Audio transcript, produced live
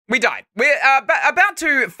We died. We're about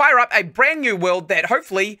to fire up a brand new world that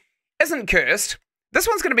hopefully isn't cursed. This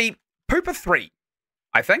one's going to be Pooper 3,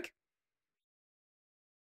 I think.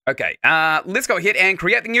 Okay, let's go ahead and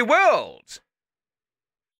create the new world.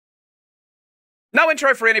 No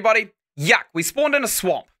intro for anybody. Yuck, we spawned in a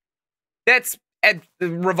swamp. That's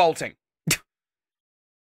revolting.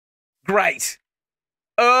 Great.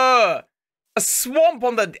 A swamp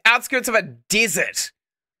on the outskirts of a desert.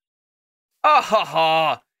 Oh, ha,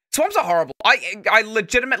 ha. Swamps are horrible. I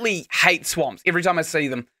legitimately hate swamps every time I see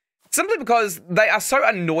them. Simply because they are so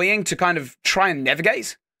annoying to kind of try and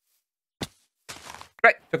navigate.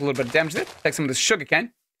 Great. Took a little bit of damage there. Take some of this sugar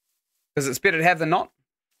cane. Because it's better to have than not.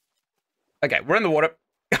 Okay, we're in the water.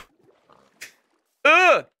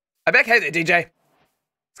 Ugh! I back hate that, DJ.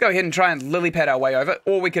 Let's go ahead and try and lily pad our way over.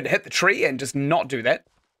 Or we could hit the tree and just not do that.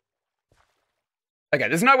 Okay,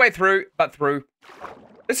 there's no way through, but through.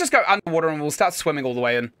 Let's just go underwater and we'll start swimming all the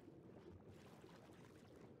way in.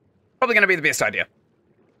 Probably going to be the best idea.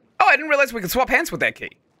 Oh, I didn't realize we could swap hands with that key.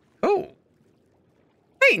 Oh.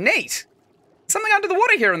 Hey, neat. Something under the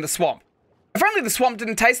water here in the swamp. If only the swamp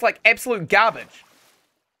didn't taste like absolute garbage.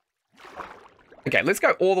 Okay, let's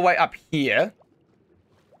go all the way up here.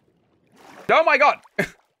 Oh my god.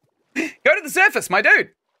 Go to the surface, my dude.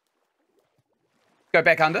 Go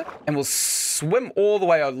back under, and we'll swim all the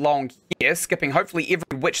way along here, skipping hopefully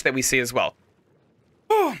every witch that we see as well.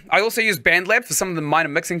 I also use BandLab for some of the minor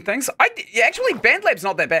mixing things. Actually, BandLab's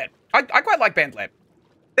not that bad. I quite like BandLab.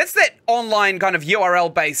 That's that online kind of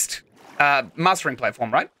URL-based mastering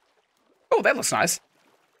platform, right? Oh, that looks nice.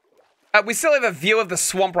 We still have a view of the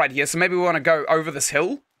swamp right here, so maybe we want to go over this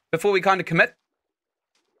hill before we kind of commit.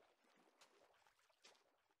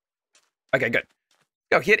 Okay, good.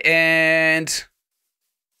 Go ahead and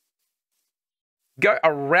go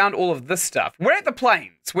around all of this stuff. We're at the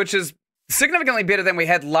plains, which is significantly better than we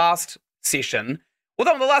had last session.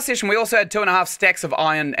 Although in the last session, we also had 2.5 stacks of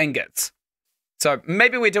iron ingots. So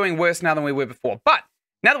maybe we're doing worse now than we were before. But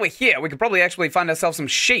now that we're here, we could probably actually find ourselves some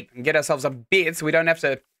sheep and get ourselves a bed so we don't have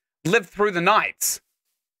to live through the nights.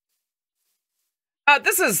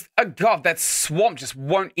 This is... Oh god, that swamp just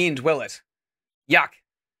won't end, will it? Yuck.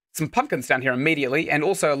 Some pumpkins down here immediately, and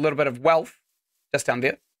also a little bit of wealth just down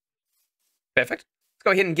there. Perfect. Let's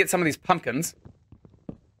go ahead and get some of these pumpkins.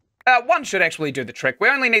 One should actually do the trick. We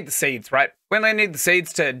only need the seeds, right? We only need the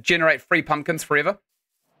seeds to generate free pumpkins forever.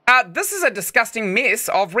 This is a disgusting mess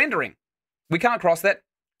of rendering. We can't cross that.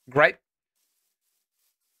 Great.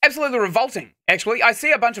 Absolutely revolting, actually. I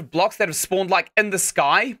see a bunch of blocks that have spawned, like, in the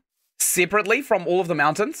sky, separately from all of the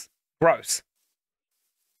mountains. Gross.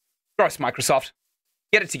 Gross, Microsoft.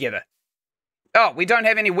 Get it together. Oh, we don't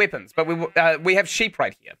have any weapons, but we have sheep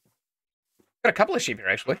right here. Got a couple of sheep here,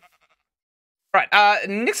 actually. Right,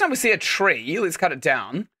 next time we see a tree, let's cut it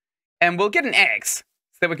down, and we'll get an axe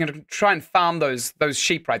so that we can try and farm those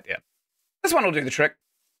sheep right there. This one will do the trick.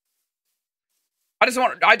 I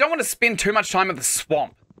don't want to spend too much time in the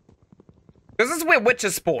swamp. Because this is where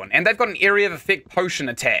witches spawn, and they've got an area of effect potion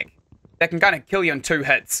attack that can kind of kill you in 2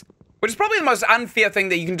 hits. Which is probably the most unfair thing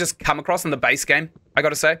that you can just come across in the base game, I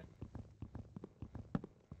gotta say.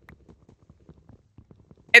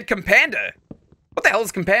 And Compander? What the hell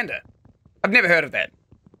is Compander? I've never heard of that.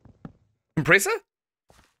 Compressor?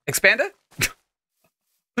 Expander?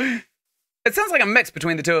 It sounds like a mix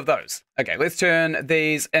between the two of those. Okay, let's turn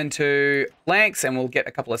these into planks and we'll get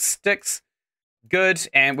a couple of sticks. Good,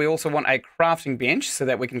 and we also want a crafting bench so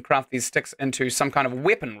that we can craft these sticks into some kind of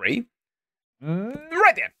weaponry.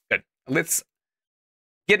 Right there. Good. Let's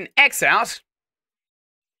get an axe out.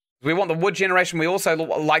 We want the wood generation. We also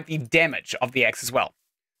like the damage of the axe as well.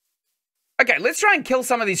 Okay, let's try and kill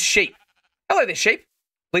some of these sheep. Hello there, sheep.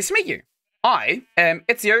 Pleased to meet you. I am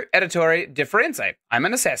Ezio Editore Differenze. I'm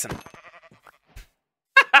an assassin.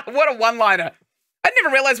 What a one-liner. I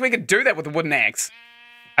never realized we could do that with a wooden axe.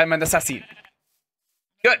 I'm an assassin.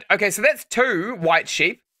 Good. Okay, so that's 2 white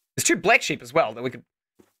sheep. There's 2 black sheep as well that we could...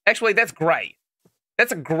 Actually, that's grey.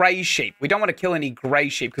 That's a grey sheep. We don't want to kill any grey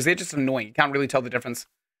sheep because they're just annoying. You can't really tell the difference.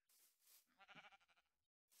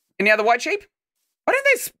 Any other white sheep? Why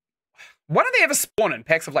don't they ever spawn in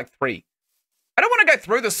packs of like 3? I don't want to go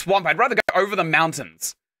through the swamp. I'd rather go over the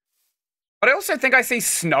mountains. But I also think I see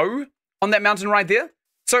snow on that mountain right there.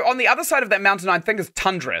 So on the other side of that mountain, I think is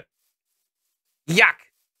tundra. Yuck.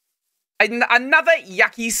 Another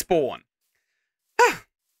yucky spawn.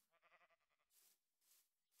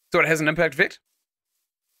 So it has an impact effect.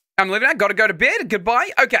 I'm leaving now. Got to go to bed.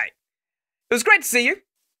 Goodbye. Okay. It was great to see you.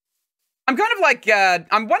 I'm kind of like,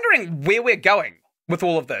 I'm wondering where we're going with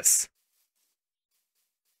all of this.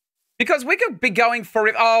 Because we could be going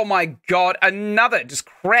for, oh my god, another just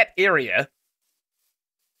crap area.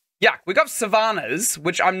 Yuck, we got savannas,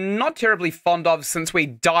 which I'm not terribly fond of since we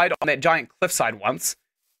died on that giant cliffside once.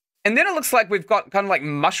 And then it looks like we've got kind of like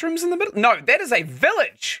mushrooms in the middle. No, that is a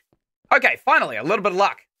village. Okay, finally, a little bit of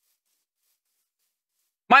luck.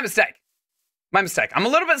 My mistake. My mistake. I'm a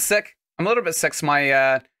little bit sick. So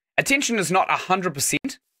my attention is not 100%.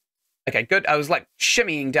 Okay, good. I was like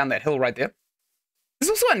shimmying down that hill right there. There's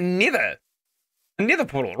also a nether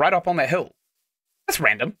portal right up on that hill. That's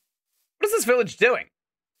random. What is this village doing?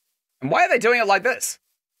 And why are they doing it like this?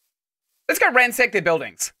 Let's go ransack their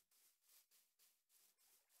buildings.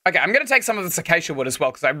 Okay, I'm going to take some of this acacia wood as well,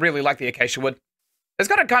 because I really like the acacia wood. It's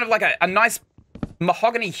got a kind of like a nice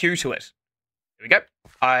mahogany hue to it. Here we go.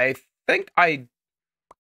 I think I...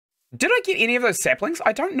 Did I get any of those saplings?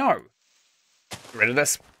 I don't know. Get rid of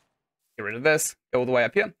this. Get rid of this. Go all the way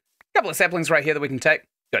up here. A couple of saplings right here that we can take.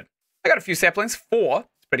 Good. I got a few saplings. 4.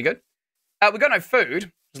 It's pretty good. We got no food,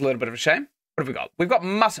 which is a little bit of a shame. What have we got? We've got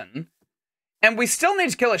mutton. And we still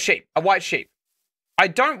need to kill a sheep. A white sheep. I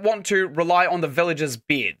don't want to rely on the villagers'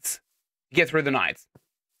 beds to get through the night.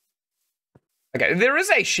 Okay, there is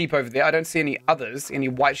a sheep over there. I don't see any others, any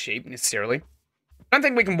white sheep necessarily. I don't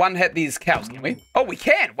think we can one-hit these cows, can we? Oh, we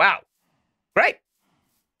can. Wow. Great.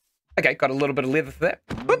 Okay, got a little bit of leather for that.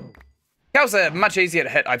 Whoop. Cows are much easier to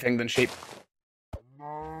hit, I think, than sheep.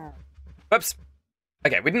 Whoops.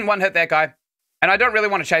 Okay, we didn't one-hit that guy. And I don't really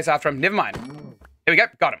want to chase after him. Never mind. Here we go.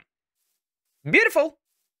 Got him. Beautiful.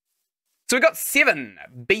 So we got 7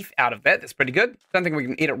 beef out of that. That's pretty good. Don't think we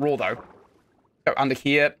can eat it raw, though. Go under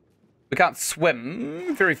here. We can't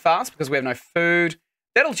swim very fast because we have no food.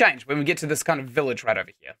 That'll change when we get to this kind of village right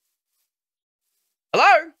over here.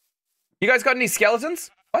 Hello? You guys got any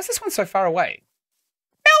skeletons? Why is this one so far away?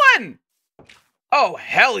 Melon! Oh,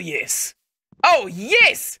 hell yes. Oh,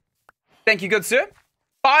 yes! Thank you, good sir.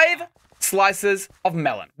 5 slices of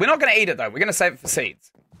melon. We're not going to eat it, though. We're going to save it for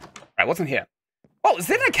seeds. All right, what's in here? Oh, is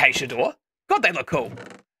that an acacia door? God, they look cool.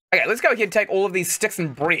 Okay, let's go ahead and take all of these sticks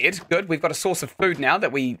and bread. Good, we've got a source of food now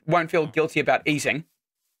that we won't feel guilty about eating.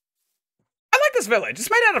 I like this village.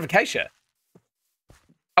 It's made out of acacia.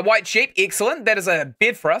 A white sheep, excellent. That is a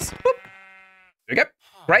bed for us. Whoop. There we go.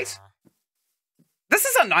 Great. This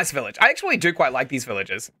is a nice village. I actually do quite like these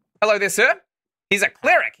villages. Hello there, sir. He's a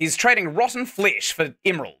cleric. He's trading rotten flesh for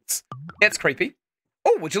emeralds. That's creepy.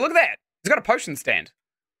 Oh, would you look at that? He's got a potion stand.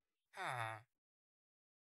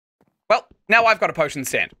 Well, now I've got a potion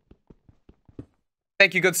stand.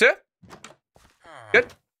 Thank you, good sir. Good.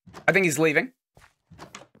 I think he's leaving.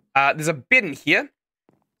 There's a bed in here,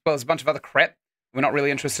 as well as a bunch of other crap we're not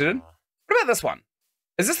really interested in. What about this one?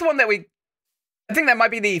 Is this the one that we... I think that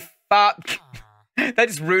might be the farm... They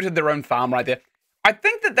just rooted their own farm right there. I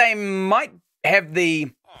think that they might have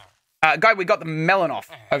the... guy we got the melon off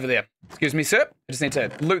over there. Excuse me, sir. I just need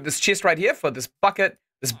to loot this chest right here for this bucket,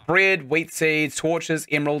 this bread, wheat seeds, torches,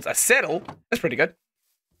 emeralds, a saddle. That's pretty good.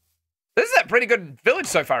 This is a pretty good village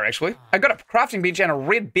so far, actually. I got a crafting bench and a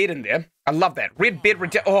red bed in there. I love that. Red bed,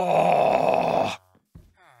 oh!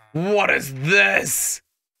 What is this?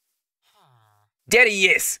 Daddy,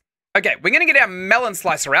 yes. Okay, we're going to get our melon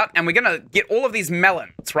slicer out, and we're going to get all of these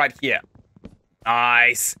melons right here.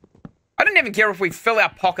 Nice. I don't even care if we fill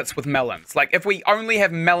our pockets with melons. Like, if we only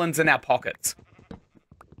have melons in our pockets.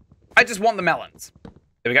 I just want the melons.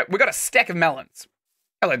 There we go. We got a stack of melons.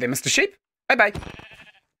 Hello there, Mr. Sheep. Bye-bye.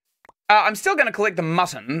 I'm still going to collect the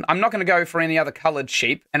mutton. I'm not going to go for any other coloured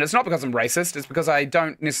sheep. And it's not because I'm racist. It's because I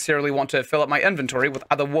don't necessarily want to fill up my inventory with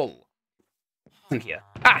other wool. What's in here?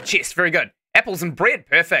 Ah, chest. Very good. Apples and bread.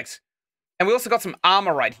 Perfect. And we also got some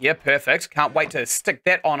armor right here. Perfect. Can't wait to stick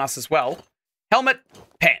that on us as well. Helmet,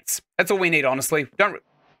 pants. That's all we need, honestly. The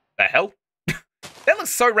hell? That looks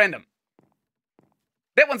so random.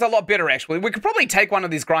 That one's a lot better, actually. We could probably take one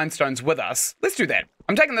of these grindstones with us. Let's do that.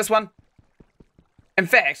 I'm taking this one. In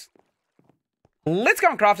fact, let's go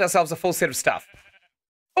and craft ourselves a full set of stuff.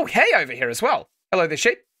 Oh, hay over here as well. Hello there,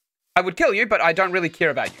 sheep. I would kill you, but I don't really care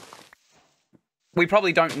about you. We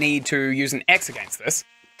probably don't need to use an axe against this.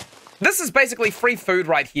 This is basically free food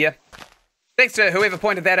right here. Thanks to whoever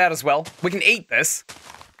pointed that out as well. We can eat this.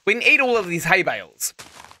 We can eat all of these hay bales.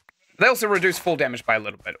 They also reduce fall damage by a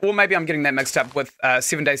little bit. Or maybe I'm getting that mixed up with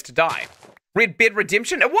 7 Days to Die. Red Bed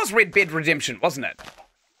Redemption? It was Red Bed Redemption, wasn't it?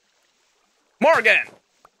 Morrigan!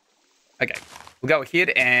 Okay, we'll go ahead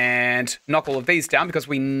and knock all of these down because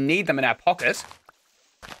we need them in our pocket.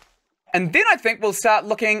 And then I think we'll start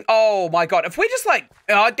looking... Oh my god, if we just like...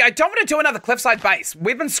 I don't want to do another cliffside base.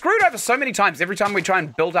 We've been screwed over so many times every time we try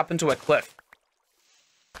and build up into a cliff.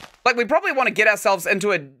 Like, we probably want to get ourselves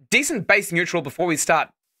into a decent base neutral before we start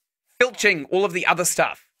filching all of the other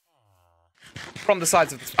stuff from the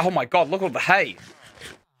sides of this. Oh my god, look at all the hay.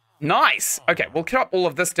 Nice. Okay, we'll cut all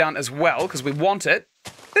of this down as well because we want it.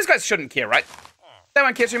 These guys shouldn't care, right? They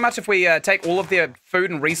won't care too much if we take all of their food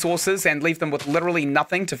and resources and leave them with literally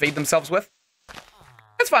nothing to feed themselves with.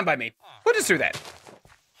 That's fine by me. We'll just do that.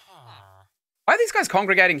 Why are these guys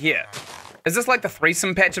congregating here? Is this like the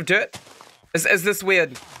threesome patch of dirt? Is this where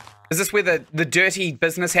the dirty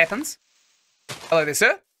business happens? Hello there,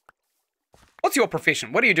 sir. What's your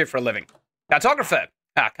profession? What do you do for a living? Cartographer.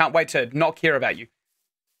 Can't wait to not care about you.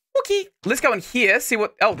 Okay, let's go in here, see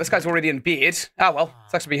what... Oh, this guy's already in bed. Oh, well,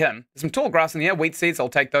 sucks to be him. There's some tall grass in here, wheat seeds. I'll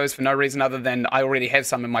take those for no reason other than I already have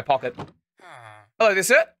some in my pocket. Hello there,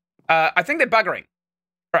 sir. I think they're buggering.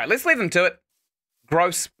 All right, let's leave them to it.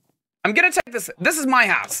 Gross. I'm going to take this. This is my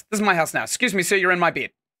house. This is my house now. Excuse me, sir, you're in my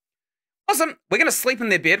bed. Awesome. We're going to sleep in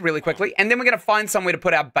their bed really quickly, and then we're going to find somewhere to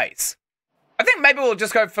put our base. I think maybe we'll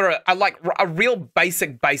just go for a real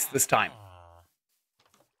basic base this time.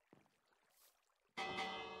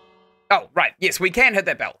 Oh, right. Yes, we can hit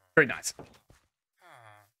that bell. Very nice.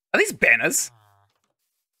 Are these banners?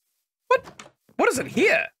 What is it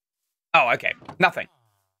here? Oh, okay. Nothing.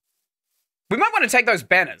 We might want to take those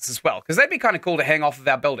banners as well, because they'd be kind of cool to hang off of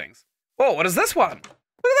our buildings. Whoa, what is this one?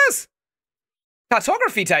 Look at this.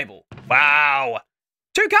 Cartography table. Wow.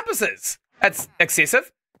 2 compasses. That's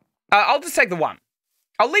excessive. I'll just take the one.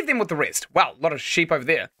 I'll leave them with the rest. Wow, a lot of sheep over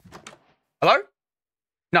there. Hello?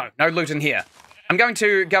 No loot in here. I'm going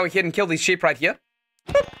to go ahead and kill these sheep right here.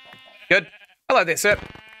 Boop. Good. Hello there, sir.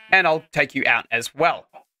 And I'll take you out as well.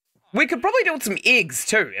 We could probably do with some eggs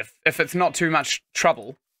too, if it's not too much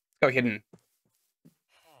trouble. Go ahead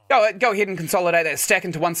and consolidate that stack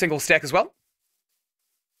into one single stack as well.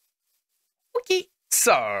 Okay.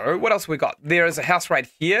 So, what else we got? There is a house right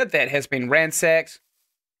here that has been ransacked.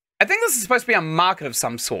 I think this is supposed to be a market of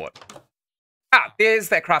some sort. There's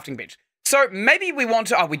that crafting bench. So maybe we want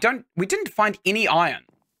to... we didn't find any iron,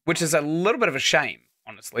 which is a little bit of a shame,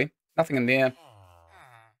 honestly. Nothing in there.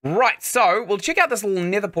 Right, so we'll check out this little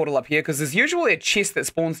nether portal up here, because there's usually a chest that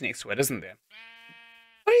spawns next to it, isn't there?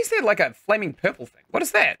 What is there, like a flaming purple thing? What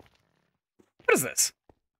is that? What is this?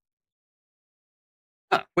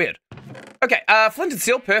 Weird. Okay, flint and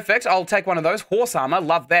steel, perfect. I'll take one of those. Horse armor,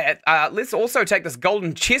 love that. Let's also take this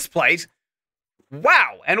golden chest plate.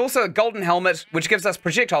 Wow, and also a golden helmet, which gives us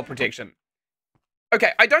projectile protection.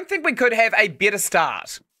 Okay, I don't think we could have a better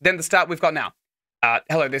start than the start we've got now.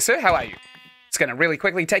 Hello there, sir. How are you? Just going to really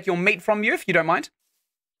quickly take your meat from you, if you don't mind.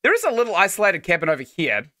 There is a little isolated cabin over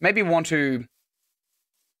here. Maybe we want to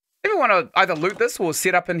either loot this or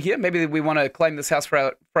set up in here. Maybe we want to claim this house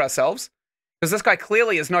for ourselves. Because this guy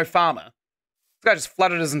clearly is no farmer. This guy just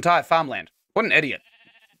flooded his entire farmland. What an idiot.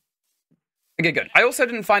 Okay, good. I also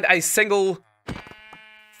didn't find a single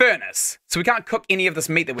furnace, so we can't cook any of this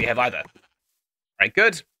meat that we have either. Right,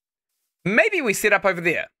 good. Maybe we set up over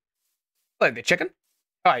there. Hello there, chicken.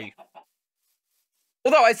 Hi.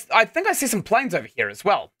 Although I think I see some plains over here as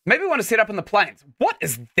well. Maybe we want to set up in the plains. What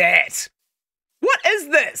is that? What is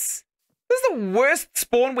this? This is the worst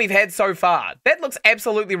spawn we've had so far. That looks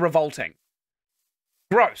absolutely revolting.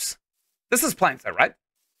 Gross. This is plains though, right?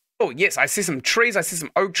 Oh, yes, I see some trees. I see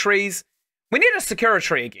some oak trees. We need a sakura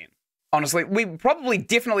tree again. Honestly, we probably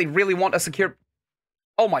definitely really want a sakura...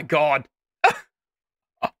 Oh my god.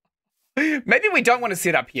 Maybe we don't want to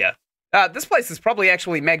set up here. This place is probably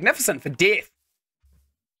actually magnificent for death.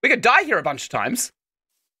 We could die here a bunch of times.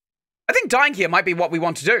 I think dying here might be what we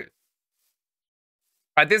want to do.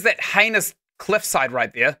 Right, there's that heinous cliffside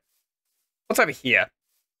right there. What's over here?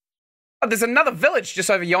 Oh, there's another village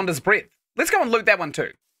just over yonder's breadth. Let's go and loot that one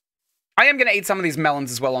too. I am going to eat some of these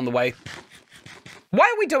melons as well on the way. Why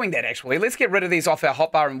are we doing that, actually? Let's get rid of these off our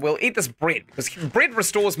hotbar and we'll eat this bread, because bread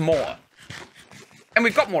restores more. And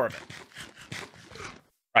we've got more of it.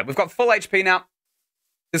 Right, we've got full HP now.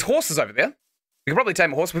 There's horses over there. We can probably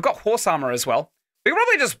tame a horse. We've got horse armor as well. We can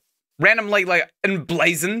probably just randomly,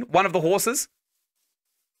 emblazon one of the horses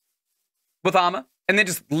with armor, and then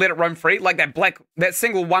just let it roam free, like that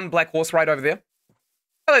single one black horse right over there.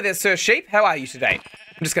 Hello there, Sir Sheep. How are you today?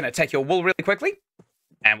 I'm just going to take your wool really quickly.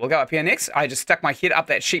 And we'll go up here next. I just stuck my head up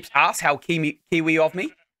that sheep's ass. How Kiwi of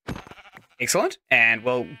me. Excellent. And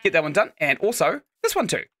we'll get that one done. And also, this one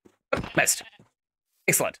too. Oh, missed.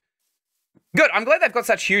 Excellent. Good. I'm glad they've got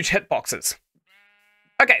such huge hitboxes.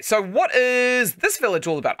 Okay, so what is this village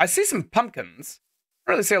all about? I see some pumpkins.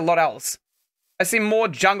 I don't really see a lot else. I see more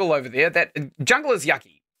jungle over there. That jungle is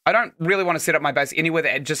yucky. I don't really want to set up my base anywhere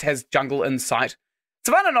that just has jungle in sight.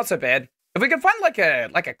 Savannah, not so bad. If we can find like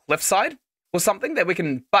a cliffside or something that we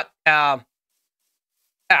can butt our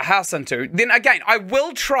a house into, then again, I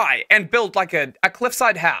will try and build like a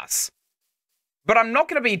cliffside house. But I'm not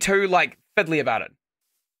going to be too, like, fiddly about it.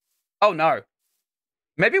 Oh, no.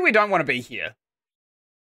 Maybe we don't want to be here.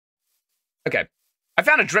 Okay. I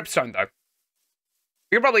found a dripstone, though.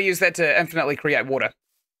 We can probably use that to infinitely create water.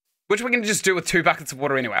 Which we can just do with 2 buckets of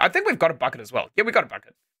water anyway. I think we've got a bucket as well. Yeah, we got a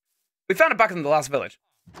bucket. We found a bucket in the last village.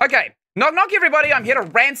 Okay. Knock, knock, everybody. I'm here to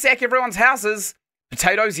ransack everyone's houses.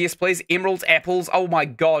 Potatoes, yes, please. Emeralds, apples. Oh, my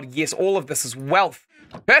God. Yes, all of this is wealth.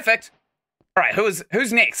 Perfect. All right, who's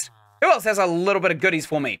next? Who else has a little bit of goodies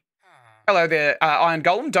for me? Hello there, Iron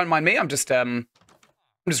Golem. Don't mind me. I'm just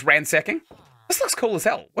ransacking. This looks cool as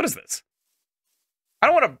hell. What is this? I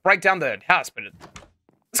don't want to break down the house, but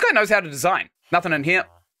this guy knows how to design. Nothing in here.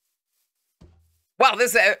 Wow,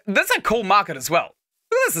 this is a cool market as well.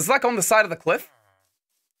 Look at this. It's like on the side of the cliff.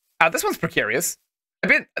 This one's precarious. I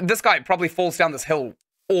bet this guy probably falls down this hill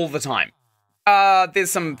all the time. There's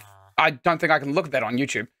some... I don't think I can look at that on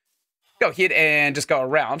YouTube. Go ahead and just go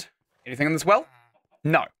around. Anything in this well?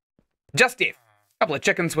 No. Just death. A couple of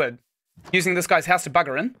chickens were using this guy's house to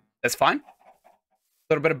bugger in. That's fine. A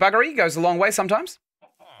little bit of buggery goes a long way sometimes.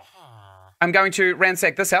 I'm going to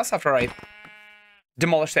ransack this house after I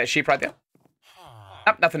demolish that sheep right there.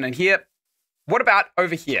 Nope, nothing in here. What about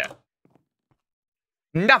over here?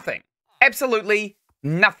 Nothing. Absolutely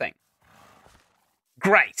nothing.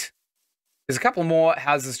 Great. There's a couple more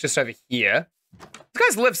houses just over here. These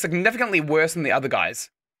guys live significantly worse than the other guys.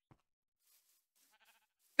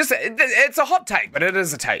 It's a hot take, but it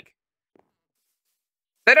is a take.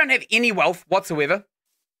 They don't have any wealth whatsoever.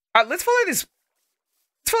 All right, let's follow this.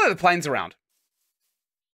 Let's follow the plains around.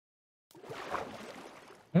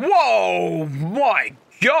 Whoa, my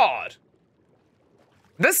God.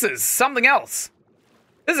 This is something else.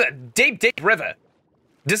 This is a deep, deep river.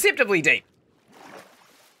 Deceptively deep.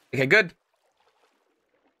 Okay, good.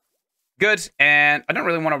 Good, and I don't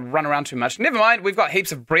really want to run around too much. Never mind, we've got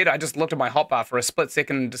heaps of bread. I just looked at my hotbar for a split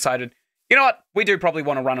second and decided, you know what? We do probably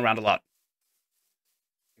want to run around a lot.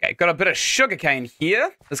 Okay, got a bit of sugarcane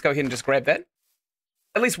here. Let's go ahead and just grab that.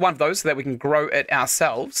 At least one of those so that we can grow it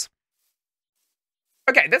ourselves.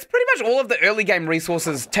 Okay, that's pretty much all of the early game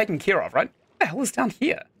resources taken care of, right? What the hell is down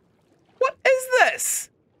here? What is this?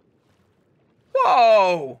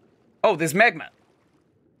 Whoa! Oh, there's magma.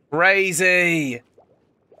 Crazy.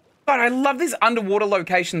 God, I love these underwater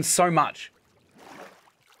locations so much.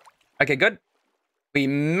 Okay, good. We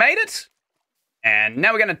made it. And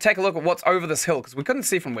now we're going to take a look at what's over this hill, because we couldn't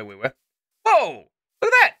see from where we were. Whoa!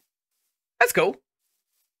 Look at that! That's cool.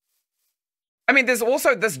 I mean, there's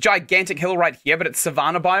also this gigantic hill right here, but it's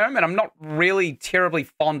savanna biome, and I'm not really terribly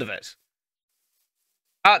fond of it.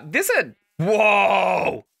 There's a...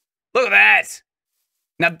 Whoa! Look at that!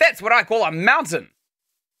 Now that's what I call a mountain.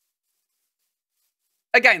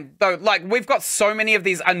 Again, though, like, we've got so many of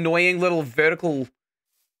these annoying little vertical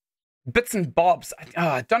bits and bobs.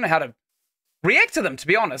 I don't know how to react to them, to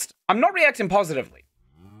be honest. I'm not reacting positively.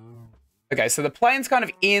 Okay, so the plains kind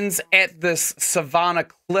of ends at this savanna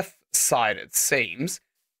cliff side, it seems.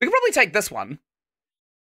 We could probably take this one.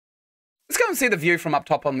 Let's go and see the view from up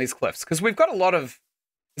top on these cliffs, because we've got a lot of...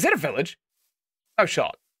 Is that a village? No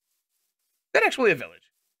shot. Is that actually a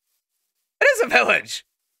village? It is a village!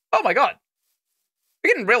 Oh my God.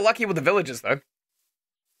 We're getting real lucky with the villages, though.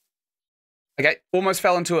 Okay, almost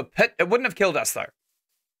fell into a pit. It wouldn't have killed us, though.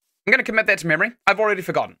 I'm going to commit that to memory. I've already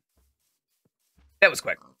forgotten. That was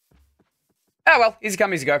quick. Oh, well, easy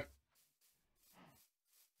come, easy go.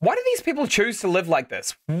 Why do these people choose to live like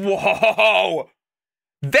this? Whoa!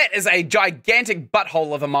 That is a gigantic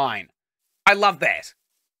butthole of a mine. I love that.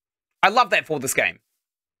 I love that for this game.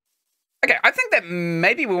 Okay, I think that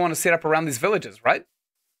maybe we want to set up around these villages, right?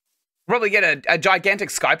 Probably get a gigantic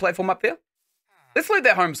sky platform up there. Let's loot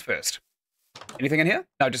their homes first. Anything in here?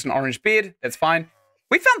 No, just an orange bed. That's fine.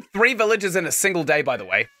 We found 3 villages in a single day, by the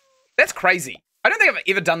way. That's crazy. I don't think I've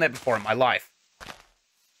ever done that before in my life.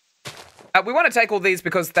 We want to take all these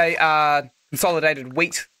because they are consolidated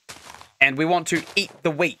wheat. And we want to eat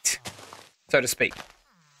the wheat, so to speak.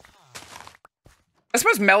 I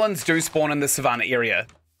suppose melons do spawn in the savannah area.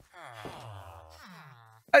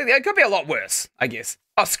 It could be a lot worse, I guess.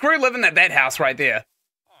 Oh, screw living at that house right there.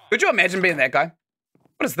 Could you imagine being that guy?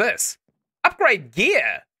 What is this? Upgrade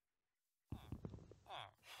gear.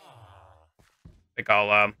 Think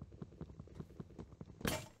I'll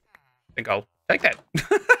take that.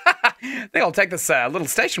 I think I'll take this little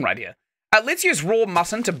station right here. Let's use raw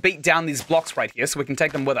mutton to beat down these blocks right here so we can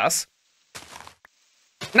take them with us.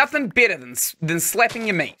 Nothing better than slapping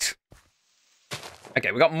your meat.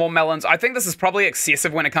 Okay, we got more melons. I think this is probably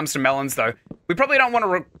excessive when it comes to melons, though. We probably don't want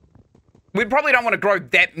to... We probably don't want to grow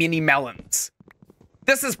that many melons.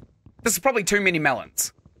 This is probably too many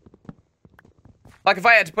melons. Like, if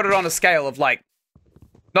I had to put it on a scale of, like,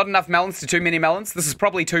 not enough melons to too many melons, this is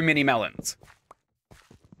probably too many melons.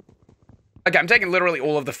 Okay, I'm taking literally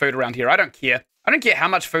all of the food around here. I don't care. I don't care how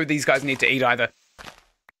much food these guys need to eat either.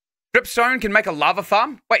 Dripstone can make a lava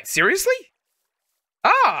farm? Wait, seriously?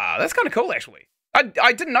 Ah, that's kind of cool, actually.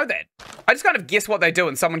 I didn't know that. I just kind of guessed what they do,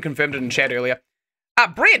 and someone confirmed it in chat earlier.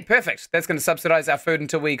 Bread, perfect. That's going to subsidize our food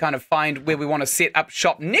until we kind of find where we want to set up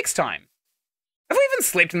shop next time. Have we even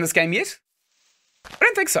slept in this game yet? I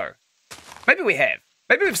don't think so. Maybe we have.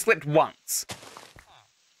 Maybe we've slept once.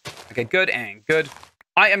 Okay, good and good.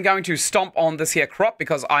 I am going to stomp on this here crop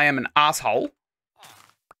because I am an asshole.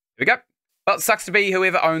 Here we go. Well, it sucks to be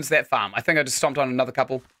whoever owns that farm. I think I just stomped on another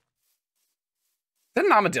couple. Is that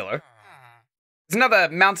an armadillo? There's another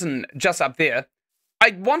mountain just up there.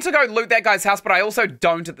 I want to go loot that guy's house, but I also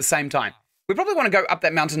don't at the same time. We probably want to go up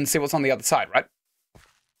that mountain and see what's on the other side, right?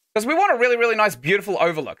 Because we want a really, really nice, beautiful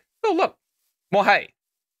overlook. Oh, look. More hay.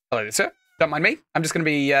 Hello there, sir. Don't mind me. I'm just going to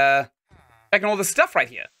be taking all this stuff right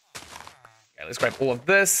here. Okay, let's grab all of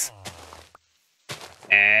this.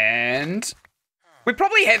 And we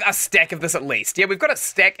probably have a stack of this at least. Yeah, we've got a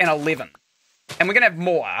stack and 11. And we're going to have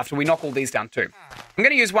more after we knock all these down too. I'm going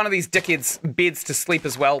to use one of these dickheads' beds to sleep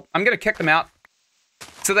as well. I'm going to kick them out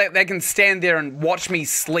so that they can stand there and watch me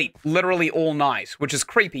sleep literally all night, which is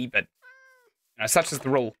creepy, but you know, such is the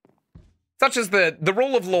rule. Such is the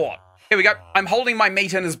rule of law. Here we go. I'm holding my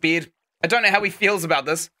mate in his bed. I don't know how he feels about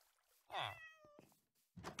this.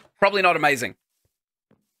 Probably not amazing.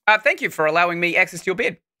 Thank you for allowing me access to your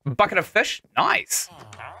bed. Bucket of fish? Nice.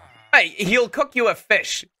 Hey, he'll cook you a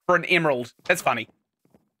fish for an emerald. That's funny.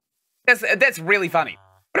 That's really funny.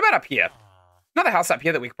 What about up here? Another house up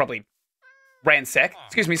here that we could probably ransack.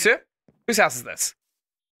 Excuse me, sir. Whose house is this?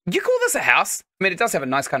 You call this a house? I mean, it does have a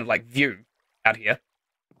nice kind of like view out here.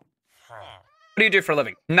 What do you do for a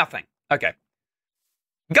living? Nothing. Okay.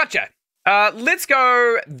 Gotcha. Let's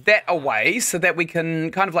go that away so that we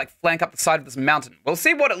can kind of like flank up the side of this mountain. We'll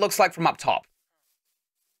see what it looks like from up top.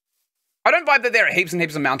 I don't vibe that there are heaps and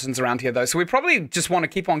heaps of mountains around here though, so we probably just want to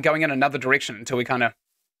keep on going in another direction until we kind of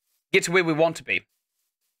get to where we want to be.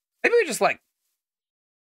 Maybe we just like...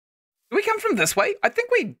 Did we come from this way? I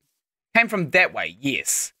think we came from that way,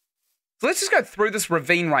 yes. So let's just go through this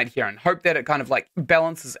ravine right here and hope that it kind of like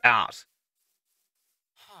balances out.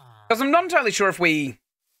 Because I'm not entirely sure if we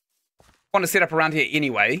want to set up around here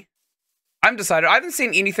anyway. I'm decided. I haven't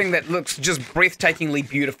seen anything that looks just breathtakingly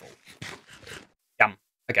beautiful. Yum.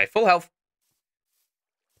 Okay, full health.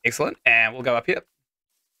 Excellent. And we'll go up here.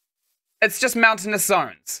 It's just mountainous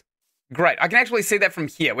zones. Great. I can actually see that from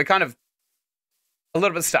here. We're kind of a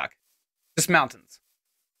little bit stuck. Just mountains.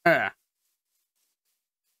 There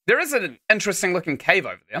is an interesting looking cave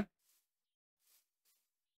over there.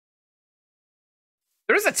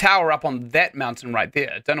 There is a tower up on that mountain right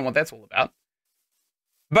there. Don't know what that's all about.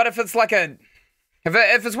 But if it's like a...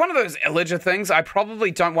 If it's one of those illager things, I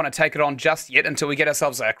probably don't want to take it on just yet until we get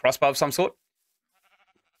ourselves a crossbow of some sort.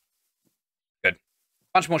 Good.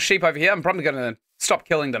 Bunch more sheep over here. I'm probably going to stop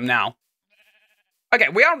killing them now. Okay,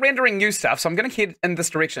 we are rendering new stuff, so I'm going to head in this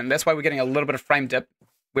direction. That's why we're getting a little bit of frame dip.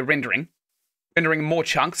 We're rendering. Rendering more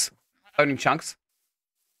chunks. Owning chunks.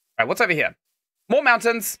 Alright, what's over here? More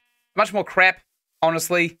mountains. Much more crap.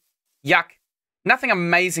 Honestly, yuck. Nothing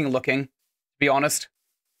amazing looking, to be honest.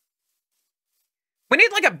 We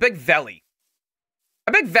need like a big valley.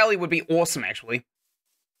 A big valley would be awesome, actually.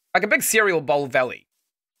 Like a big cereal bowl valley.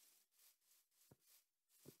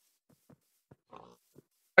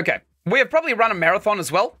 Okay, we have probably run a marathon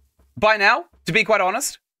as well, by now, to be quite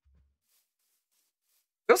honest.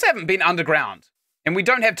 We also haven't been underground, and we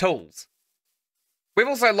don't have tools. We've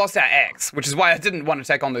also lost our axe, which is why I didn't want to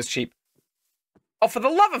take on those sheep. Oh, for the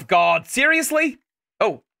love of God, seriously?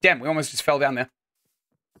 Oh, damn, we almost just fell down there.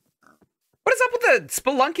 What is up with the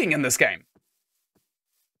spelunking in this game?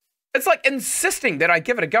 It's like insisting that I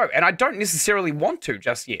give it a go, and I don't necessarily want to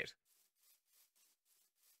just yet.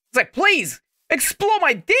 It's like, please, explore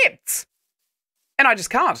my depths! And I just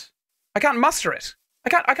can't. I can't muster it.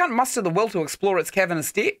 I can't muster the will to explore its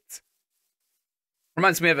cavernous depths.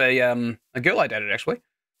 Reminds me of a girl I dated, actually.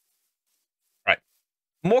 Right.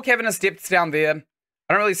 More cavernous depths down there.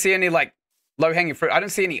 I don't really see any, like, low-hanging fruit. I don't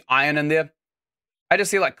see any iron in there. I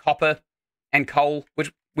just see, like, copper and coal,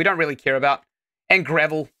 which we don't really care about, and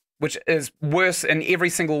gravel, which is worse in every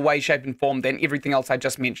single way, shape, and form than everything else I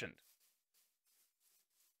just mentioned.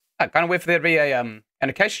 I kind of wait for there to be an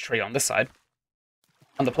acacia tree on this side,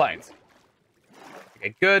 on the plains.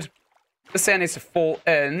 Okay, good. This sand needs to fall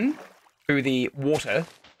in to the water,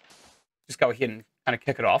 just go ahead and kind of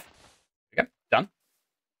kick it off. There we go, done.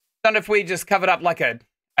 Don't know if we just covered up like a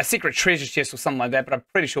secret treasure chest or something like that, but I'm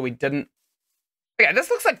pretty sure we didn't. Okay, this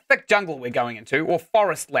looks like thick jungle we're going into, or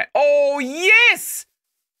forest land. Oh, yes!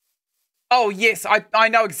 Oh, yes, I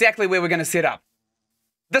know exactly where we're going to set up.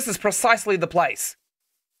 This is precisely the place.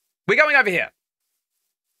 We're going over here.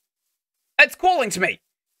 It's calling to me.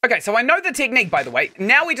 Okay, so I know the technique, by the way.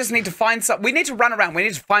 Now we just need to find we need to run around. We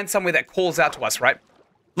need to find somewhere that calls out to us, right?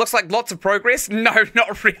 Looks like lots of progress. No,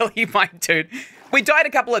 not really, my dude. We died a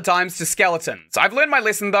couple of times to skeletons. I've learned my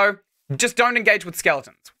lesson, though. Just don't engage with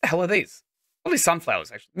skeletons. What the hell are these? Probably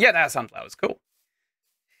sunflowers, actually. Yeah, they are sunflowers. Cool.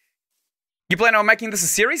 You plan on making this a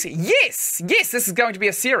series? Yes! Yes, this is going to be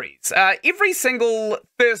a series. Every single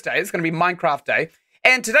Thursday is going to be Minecraft Day.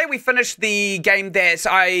 And today we finished the game that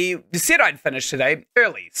I said I'd finish today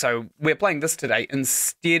early. So we're playing this today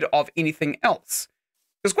instead of anything else.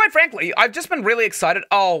 Because quite frankly, I've just been really excited.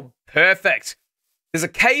 Oh, perfect. There's a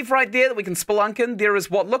cave right there that we can spelunk in. There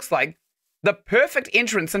is what looks like the perfect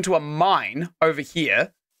entrance into a mine over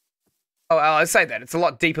here. Oh, I say that. It's a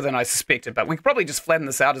lot deeper than I suspected, but we could probably just flatten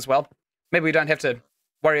this out as well. Maybe we don't have to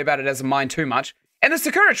worry about it as a mine too much. And there's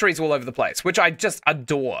sakura trees all over the place, which I just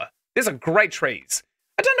adore. These are great trees.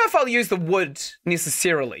 I don't know if I'll use the wood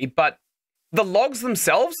necessarily, but the logs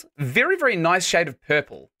themselves, very, very nice shade of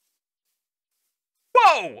purple.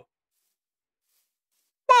 Whoa!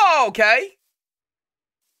 Whoa, okay.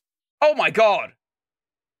 Oh my god.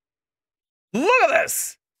 Look at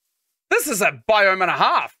this. This is a biome and a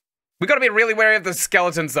half. We got to be really wary of the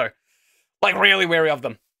skeletons, though. Like, really wary of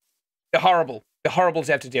them. They're horrible. They're horrible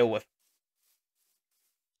to have to deal with.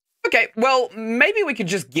 Okay, well, maybe we could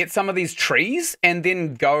just get some of these trees and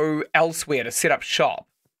then go elsewhere to set up shop.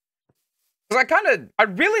 Because I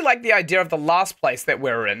really like the idea of the last place that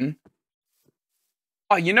we're in.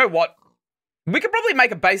 Oh, you know what? We could probably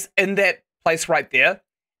make a base in that place right there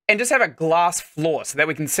and just have a glass floor so that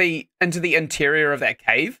we can see into the interior of that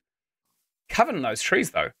cave. Covered in those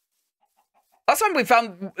trees, though. Last time we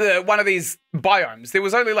found one of these biomes, there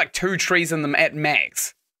was only like 2 trees in them at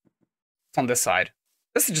max. It's on this side.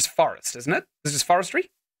 This is just forest, isn't it? This is just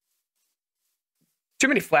forestry? Too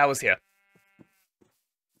many flowers here.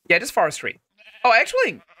 Yeah, just forestry. Oh,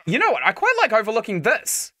 actually, you know what? I quite like overlooking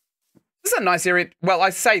this. This is a nice area. Well, I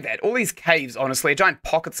say that. All these caves, honestly, are giant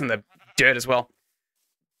pockets in the dirt as well.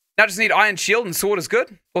 Now I just need iron shield and sword is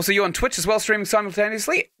good. Also, you on Twitch as well, streaming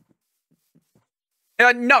simultaneously?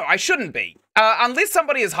 No, I shouldn't be. Unless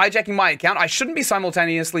somebody is hijacking my account, I shouldn't be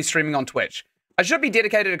simultaneously streaming on Twitch. I should be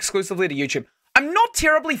dedicated exclusively to YouTube. I'm not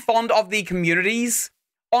terribly fond of the communities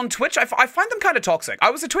on Twitch. I find them kind of toxic. I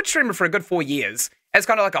was a Twitch streamer for a good 4 years as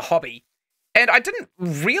kind of like a hobby. And I didn't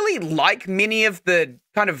really like many of the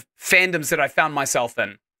kind of fandoms that I found myself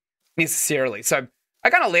in necessarily. So I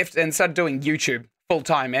kind of left and started doing YouTube full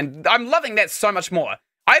time. And I'm loving that so much more.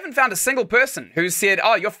 I haven't found a single person who said,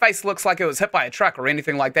 oh, your face looks like it was hit by a truck or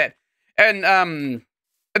anything like that. And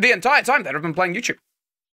the entire time that I've been playing YouTube.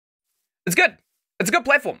 It's good. It's a good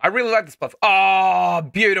platform. I really like this platform. Oh,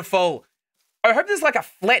 beautiful. I hope there's like a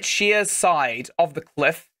flat sheer side of the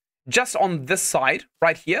cliff just on this side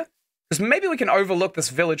right here. Because maybe we can overlook this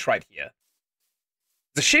village right here.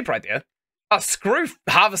 There's a sheep right there. Oh, screw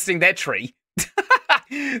harvesting that tree.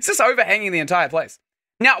 It's just overhanging the entire place.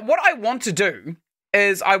 Now, what I want to do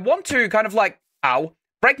is I want to kind of like,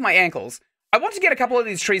 break my ankles. I want to get a couple of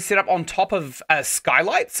these trees set up on top of a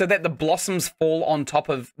skylight so that the blossoms fall on top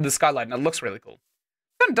of the skylight and it looks really cool.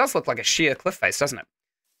 It kind of does look like a sheer cliff face, doesn't it?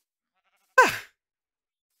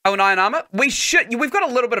 Oh, and iron armor? We've got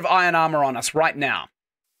a little bit of iron armor on us right now.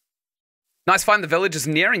 Nice, find the village is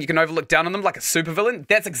near and you can overlook down on them like a super villain.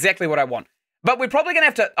 That's exactly what I want. But we're probably going to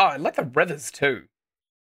have to... Oh, I like the rivers too.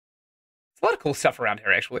 There's a lot of cool stuff around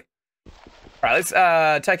here, actually. All right,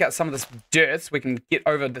 let's take out some of this dirt so we can get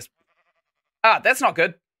over this. That's not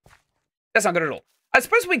good. That's not good at all. I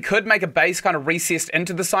suppose we could make a base kind of recessed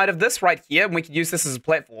into the side of this right here, and we could use this as a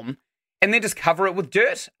platform, and then just cover it with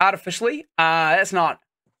dirt artificially. That's not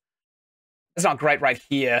great right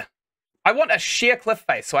here. I want a sheer cliff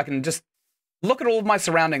face so I can just look at all of my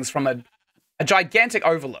surroundings from a gigantic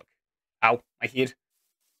overlook. Ow, my head.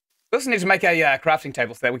 We also need to make a crafting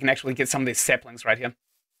table so that we can actually get some of these saplings right here.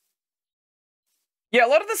 Yeah, a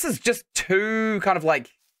lot of this is just too kind of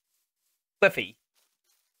like cliffy.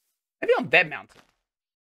 Maybe on that mountain.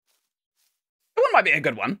 That one might be a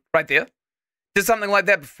good one, right there. Did something like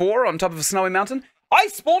that before on top of a snowy mountain. I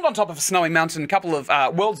spawned on top of a snowy mountain a couple of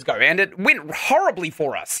worlds ago, and it went horribly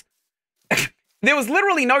for us. There was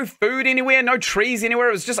literally no food anywhere, no trees anywhere.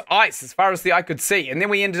 It was just ice as far as the eye could see. And then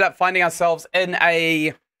we ended up finding ourselves in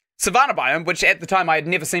a savanna biome, which at the time I had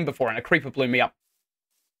never seen before, and a creeper blew me up.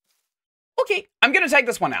 Okay, I'm going to take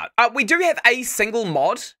this one out. We do have a single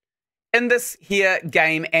mod in this here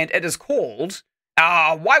game, and it is called...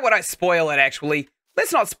 why would I spoil it, actually?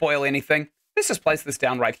 Let's not spoil anything. Let's just place this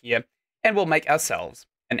down right here, and we'll make ourselves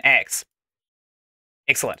an axe.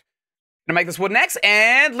 Excellent. Gonna make this wooden axe,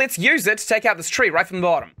 and let's use it to take out this tree right from the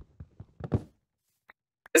bottom.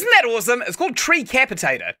 Isn't that awesome? It's called Tree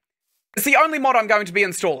Capitator. It's the only mod I'm going to be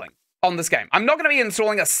installing on this game. I'm not going to be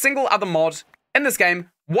installing a single other mod in this game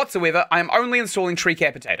whatsoever. I am only installing Tree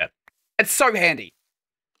Capitator. It's so handy.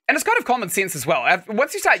 And it's kind of common sense as well.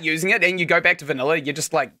 Once you start using it and you go back to vanilla, you're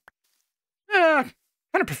just like, I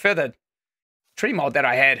kind of prefer the tree mod that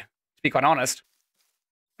I had, to be quite honest.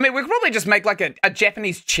 I mean, we could probably just make like a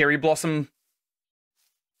Japanese cherry blossom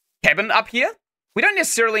cabin up here. We don't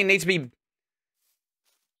necessarily need to be...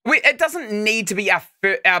 it doesn't need to be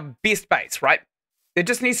our best base, right? It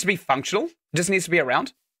just needs to be functional. It just needs to be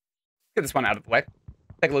around. Get this one out of the way.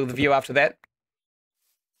 Take a look at the view after that.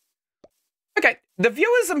 Okay, the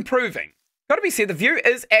view is improving. Got to be said, the view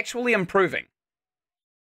is actually improving.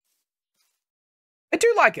 I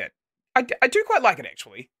do like it. I do quite like it,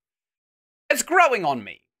 actually. It's growing on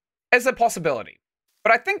me as a possibility.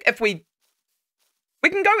 But I think if we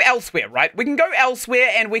can go elsewhere, right? We can go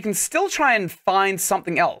elsewhere and we can still try and find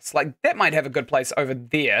something else. Like, that might have a good place over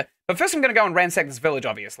there. But first I'm going to go and ransack this village,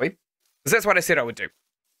 obviously. Because that's what I said I would do.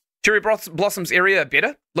 Cherry blossoms area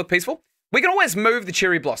better. Look peaceful. We can always move the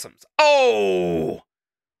cherry blossoms. Oh!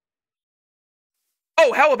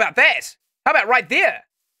 Oh, how about that? How about right there?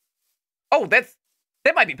 Oh, that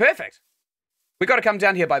might be perfect. We got to come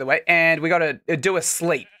down here, by the way, and we got to do a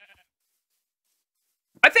sleep.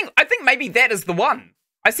 I think maybe that is the one.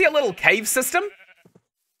 I see a little cave system,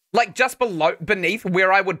 like just beneath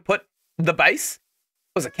where I would put the base.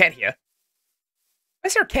 There's a cat here.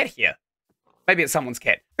 Is there a cat here? Maybe it's someone's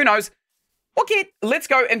cat. Who knows? Okay, let's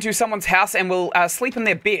go into someone's house and we'll sleep in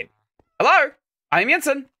their bed. Hello, I'm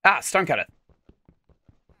Ynsin. Stonecutter.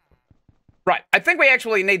 Right, I think we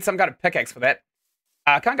actually need some kind of pickaxe for that.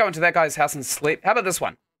 Can't go into that guy's house and sleep. How about this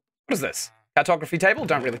one? What is this? Cartography table?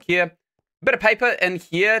 Don't really care. A bit of paper in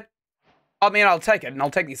here. I mean, I'll take it, and I'll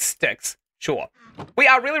take these sticks. Sure. We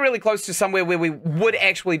are really, really close to somewhere where we would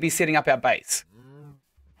actually be setting up our base.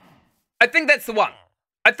 I think that's the one.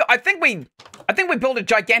 I think we built a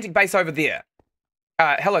gigantic base over there.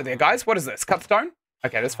 Hello there, guys. What is this? Cut stone?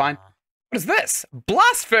 Okay, that's fine. What is this?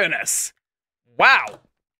 Blast furnace. Wow.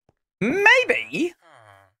 Maybe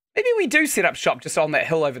we do set up shop just on that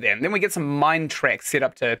hill over there, and then we get some mine tracks set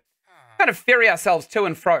up to kind of ferry ourselves to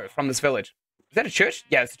and fro from this village. Is that a church?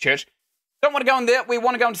 Yeah, it's a church. Don't want to go in there. We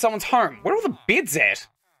want to go into someone's home. Where are all the beds at?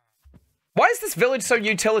 Why is this village so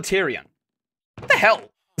utilitarian? What the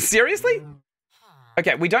hell? Seriously?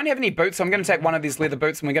 Okay, we don't have any boots, so I'm going to take one of these leather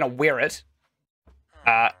boots and we're going to wear it.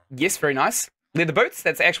 Yes, very nice. Leather boots,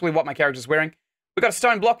 that's actually what my character's wearing. We've got a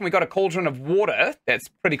stone block and we've got a cauldron of water. That's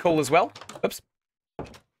pretty cool as well. Oops.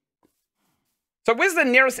 So where's the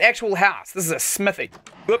nearest actual house? This is a smithy.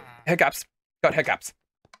 Whoop, hiccups. Got hiccups.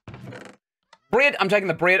 Bread, I'm taking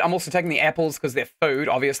the bread. I'm also taking the apples because they're food,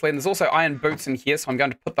 obviously. And there's also iron boots in here, so I'm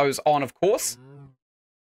going to put those on, of course.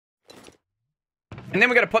 And then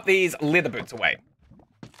we're going to put these leather boots away.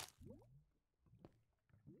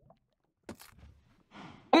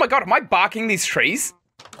 Oh my god, am I barking these trees?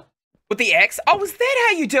 With the axe? Oh, is that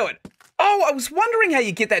how you do it? Oh, I was wondering how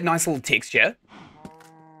you get that nice little texture.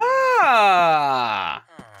 Ah.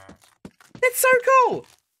 That's so cool.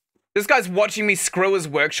 This guy's watching me screw his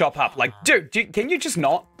workshop up. Like, dude, can you just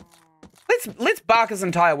not? Let's bark his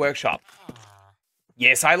entire workshop.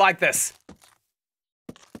 Yes, I like this.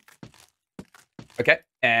 Okay,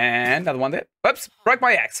 and another one there. Whoops, broke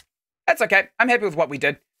my axe. That's okay. I'm happy with what we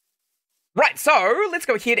did. Right, so let's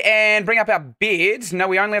go ahead and bring up our bed. No,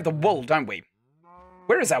 we only have the wool, don't we?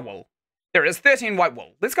 Where is our wool? There it is, 13 white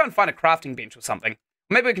wool. Let's go and find a crafting bench or something.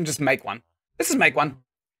 Maybe we can just make one. Let's just make one.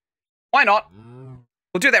 Why not?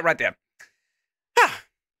 We'll do that right there.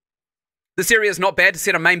 This area is not bad to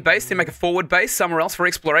set a main base, then make a forward base somewhere else for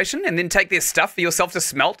exploration, and then take their stuff for yourself to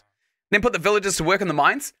smelt, then put the villagers to work in the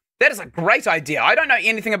mines. That is a great idea. I don't know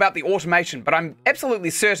anything about the automation, but I'm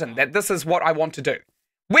absolutely certain that this is what I want to do.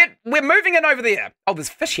 We're moving in over there. Oh, there's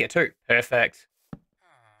fish here too. Perfect. All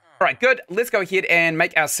right, good. Let's go ahead and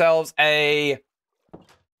make ourselves a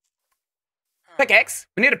pickaxe.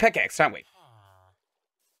 We need a pickaxe, don't we?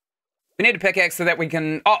 We need a pickaxe so that we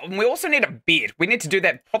can... Oh, and we also need a bed. We need to do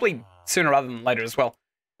that probably sooner rather than later as well.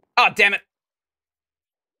 Oh, damn it.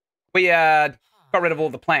 We got rid of all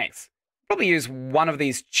the planks. Probably use one of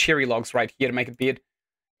these cherry logs right here to make a bed.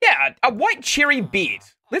 Yeah, a white cherry bed.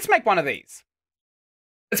 let's make one of these.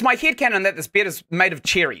 It's my headcanon that this bed is made of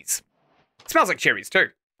cherries. It smells like cherries too.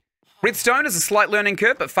 Redstone is a slight learning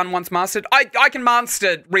curve, but fun once mastered. I can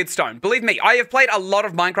master redstone. Believe me, I have played a lot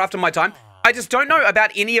of Minecraft in my time. I just don't know about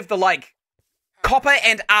any of the, like, copper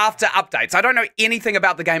and after updates. I don't know anything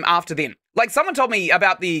about the game after then. Like, someone told me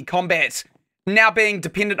about the combat now being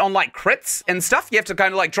dependent on, like, crits and stuff. You have to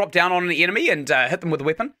kind of, like, drop down on an enemy and hit them with a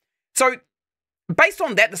weapon. So, based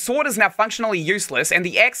on that, the sword is now functionally useless, and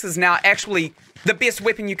the axe is now actually the best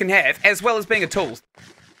weapon you can have, as well as being a tool.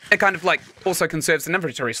 It kind of, like, also conserves an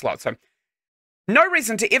inventory slot. So, no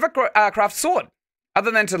reason to ever craft sword,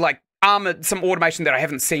 other than to, like, armor some automation that I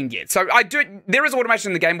haven't seen yet. So, there is automation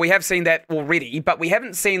in the game. We have seen that already, but we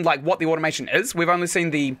haven't seen, like, what the automation is. We've only seen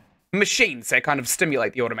the machines that kind of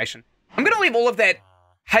stimulate the automation. I'm going to leave all of that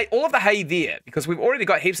hay, all of the hay there, because we've already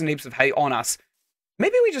got heaps and heaps of hay on us.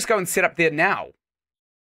 Maybe we just go and set up there now.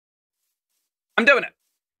 I'm doing it.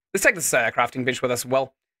 Let's take this crafting bench with us as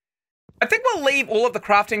well. I think we'll leave all of the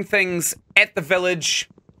crafting things at the village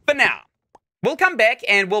for now. We'll come back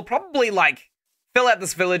and we'll probably, like, fill out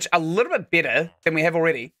this village a little bit better than we have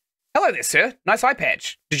already. Hello there, sir. Nice eye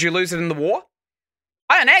patch. Did you lose it in the war?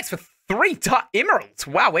 Iron axe for 3 emeralds.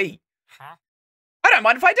 Wowee. Huh? I don't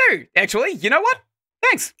mind if I do, actually. You know what?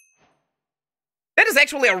 Thanks. That is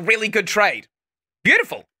actually a really good trade.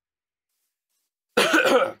 Beautiful.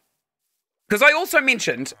 Because I also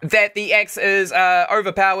mentioned that the axe is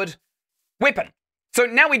overpowered weapon. So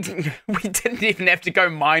now we didn't even have to go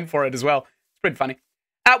mine for it as well. It's pretty funny.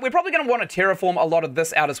 We're probably going to want to terraform a lot of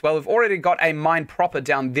this out as well. We've already got a mine proper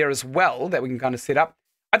down there as well that we can kind of set up.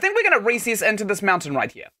 I think we're going to recess into this mountain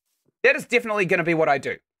right here. That is definitely going to be what I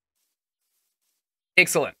do.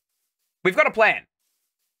 Excellent. We've got a plan.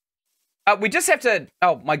 We just have to...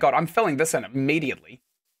 Oh my god, I'm filling this in immediately.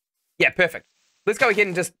 Yeah, perfect. Let's go ahead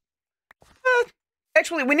and just...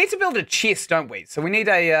 actually, we need to build a chest, don't we? So we need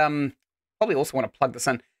a... Probably also want to plug this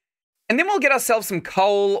in. And then we'll get ourselves some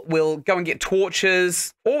coal. We'll go and get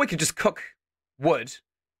torches. Or we could just cook wood.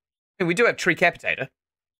 I mean, we do have tree capitator.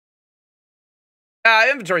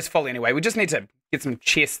 Inventory's full anyway. We just need to get some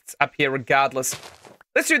chests up here regardless.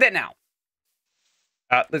 Let's do that now.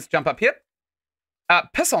 Let's jump up here.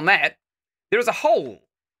 Piss on that. There is a hole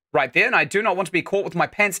right there, and I do not want to be caught with my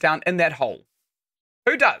pants down in that hole.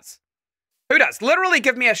 Who does? Who does? Literally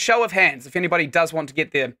give me a show of hands if anybody does want to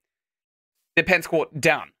get their pants caught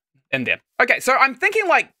down in there. Okay, so I'm thinking,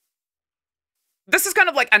 like, this is kind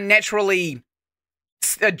of like a naturally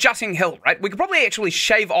jutting hill, right? We could probably actually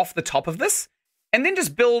shave off the top of this and then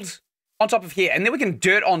just build on top of here, and then we can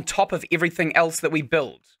dirt on top of everything else that we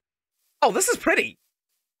build. Oh, this is pretty.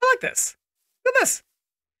 I like this. Look at this.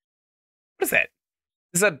 What is that?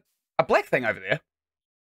 There's a black thing over there.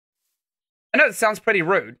 I know it sounds pretty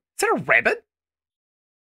rude. Is that a rabbit?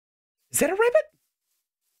 Is that a rabbit?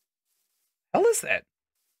 Hell is that?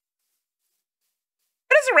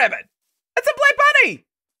 It is a rabbit. It's a black bunny.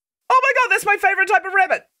 Oh my god, that's my favorite type of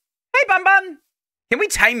rabbit. Hey, Bun Bun. Can we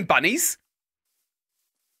tame bunnies?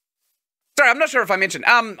 Sorry, I'm not sure if I mentioned.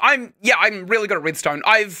 I'm really good at redstone.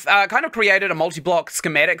 I've kind of created a multi-block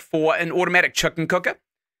schematic for an automatic chicken cooker.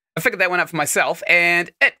 I figured that one out for myself,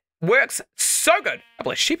 and it works so good. A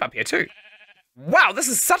couple of sheep up here too. Wow, this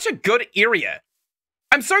is such a good area.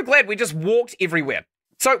 I'm so glad we just walked everywhere.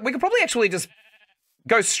 So we could probably actually just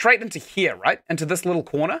go straight into here, right? Into this little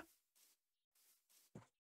corner.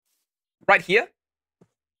 Right here.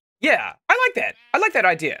 Yeah, I like that. I like that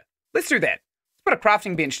idea. Let's do that. Let's put a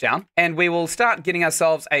crafting bench down, and we will start getting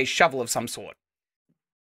ourselves a shovel of some sort.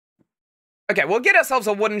 Okay, we'll get ourselves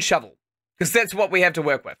a wooden shovel, because that's what we have to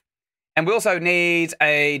work with. And we also need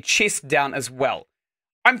a chest down as well.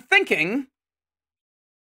 I'm thinking...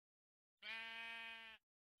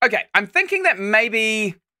 Okay, I'm thinking that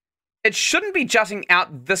maybe it shouldn't be jutting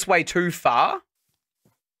out this way too far.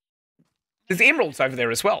 There's emeralds over there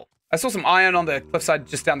as well. I saw some iron on the cliffside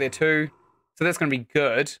just down there too. So that's going to be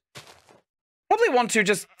good. Probably want to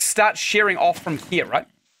just start shearing off from here, right?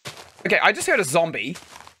 Okay, I just heard a zombie.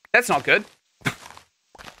 That's not good.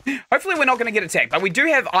 Hopefully we're not going to get attacked. But we do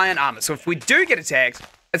have iron armor. So if we do get attacked,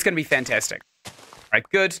 it's going to be fantastic. Right,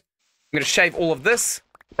 good. I'm going to shave all of this.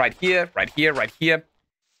 Right here, right here, right here.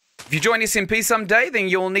 If you join SMP someday, then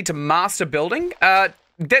you'll need to master building.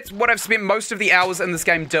 That's what I've spent most of the hours in this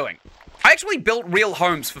game doing. I actually built real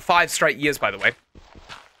homes for 5 straight years, by the way.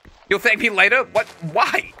 You'll thank me later? What?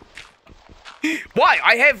 Why? Why?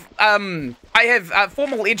 I have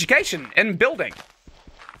formal education in building.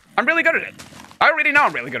 I'm really good at it. I already know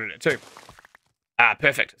I'm really good at it, too.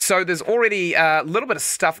 Perfect. So there's already a little bit of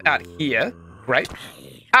stuff out here. Great.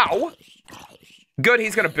 Ow. Good,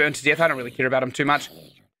 he's going to burn to death. I don't really care about him too much.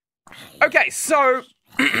 Okay, so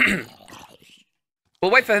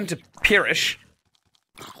we'll wait for him to perish.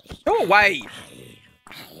 Go away.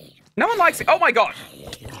 No one likes it. Oh my god.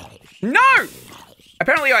 No!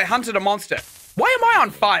 Apparently I hunted a monster. Why am I on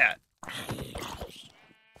fire?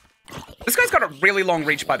 This guy's got a really long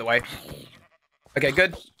reach, by the way. Okay,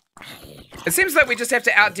 good. It seems that we just have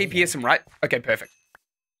to out DPS him, right? Okay, perfect.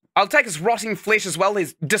 I'll take his rotting flesh as well,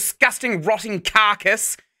 his disgusting rotting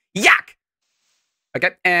carcass. Yuck!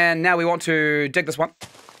 Okay, and now we want to dig this one.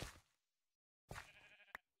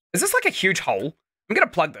 Is this like a huge hole? I'm gonna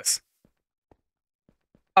plug this.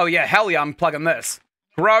 Oh yeah, hell yeah, I'm plugging this.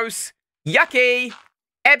 Gross. Yucky.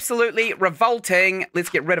 Absolutely revolting. Let's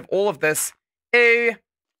get rid of all of this. Ew.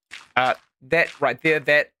 That right there,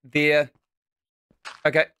 that there.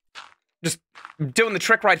 Okay. Just doing the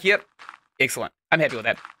trick right here. Excellent. I'm happy with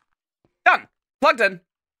that. Done. Plugged in.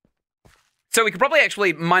 So we could probably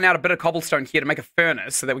actually mine out a bit of cobblestone here to make a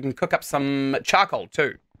furnace so that we can cook up some charcoal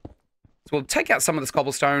too. So we'll take out some of this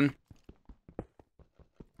cobblestone.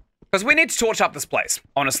 Because we need to torch up this place,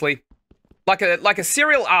 honestly. Like a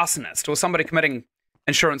serial arsonist or somebody committing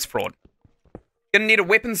insurance fraud. Gonna need a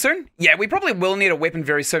weapon soon? Yeah, we probably will need a weapon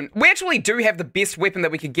very soon. We actually do have the best weapon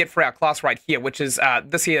that we could get for our class right here, which is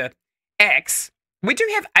this here axe. We do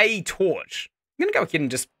have a torch. I'm gonna go ahead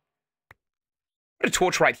and just put a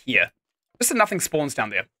torch right here. Just so nothing spawns down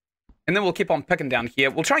there. And then we'll keep on picking down here.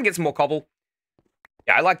 We'll try and get some more cobble.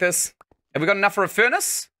 Yeah, I like this. Have we got enough for a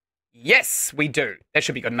furnace? Yes, we do. That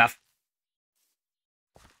should be good enough.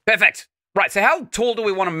 Perfect. Right, so how tall do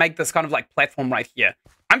we want to make this kind of like platform right here?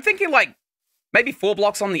 I'm thinking like maybe 4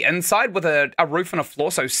 blocks on the inside with a roof and a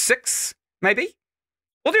floor, so 6, maybe?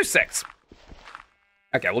 We'll do 6.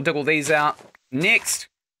 Okay, we'll dig all these out. Next.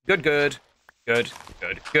 Good, good. Good,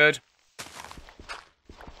 good, good.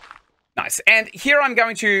 Nice. And here I'm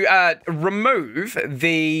going to remove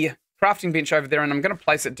the crafting bench over there, and I'm going to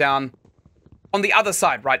place it down on the other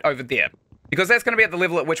side right over there. Because that's going to be at the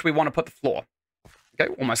level at which we want to put the floor.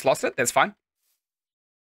 Okay, almost lost it. That's fine.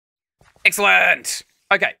 Excellent.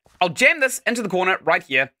 Okay, I'll jam this into the corner right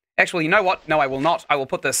here. Actually, you know what? No, I will not. I will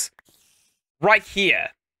put this right here.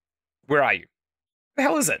 Where are you? The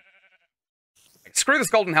hell is it? Screw this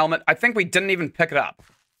golden helmet. I think we didn't even pick it up.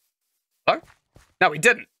 Oh? No, we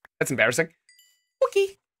didn't. That's embarrassing.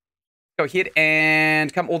 Okay. Go ahead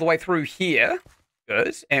and come all the way through here.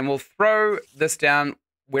 Good. And we'll throw this down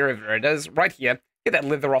wherever it is. Right here. Get that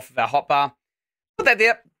leather off of our hotbar. Put that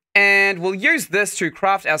there. And we'll use this to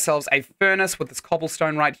craft ourselves a furnace with this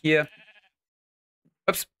cobblestone right here.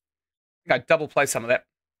 Oops. I think I double place some of that.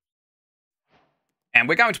 And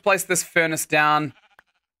we're going to place this furnace down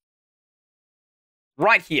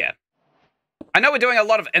right here. I know we're doing a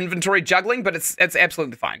lot of inventory juggling, but it's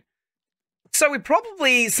absolutely fine. So we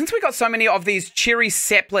probably, since we got so many of these cherry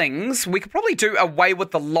saplings, we could probably do away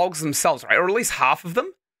with the logs themselves, right? Or at least half of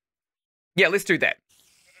them. Yeah, let's do that.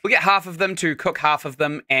 We'll get half of them to cook half of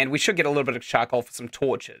them, and we should get a little bit of charcoal for some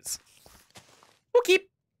torches. Okay,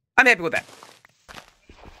 I'm happy with that.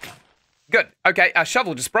 Good. Okay, our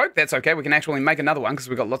shovel just broke. That's okay. We can actually make another one because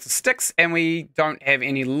we've got lots of sticks, and we don't have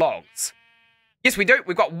any logs. Yes, we do.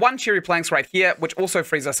 We've got 1 cherry planks right here, which also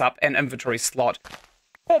frees us up an inventory slot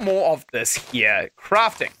for more of this here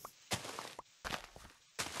crafting.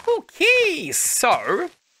 Okay, so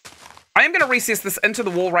I am going to recess this into the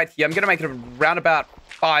wall right here. I'm going to make it around about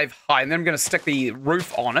 5 high, and then I'm going to stick the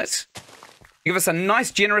roof on it. Give us a nice,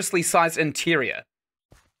 generously sized interior.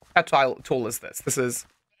 How tall is this? This is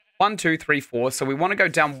 1, 2, 3, 4. So we want to go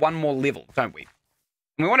down 1 more level, don't we?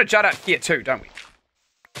 And we want to jut out here too, don't we?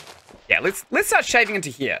 Yeah, let's start shaving into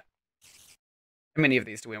here. How many of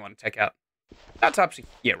these do we want to take out? That's up to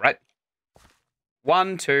here, right?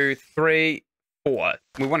 1, 2, 3, 4.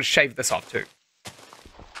 We want to shave this off too.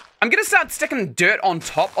 I'm going to start sticking dirt on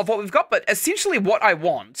top of what we've got, but essentially what I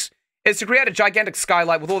want is to create a gigantic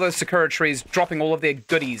skylight with all those sakura trees dropping all of their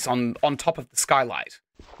goodies on top of the skylight.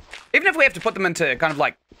 Even if we have to put them into kind of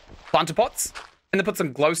like planter pots, and then put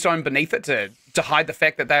some glowstone beneath it to hide the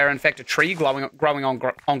fact that they are in fact a tree growing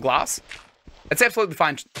on glass. It's absolutely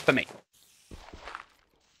fine for me.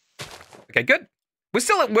 Okay, good. We're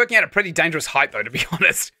still working at a pretty dangerous height though, to be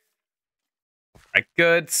honest. Alright,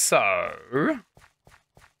 good. So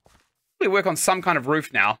we work on some kind of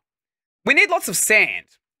roof now. We need lots of sand,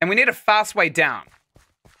 and we need a fast way down.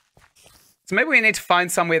 So maybe we need to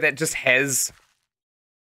find somewhere that just has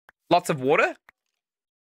lots of water.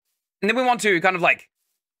 And then we want to kind of like,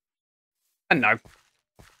 I don't know,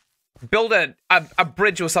 build a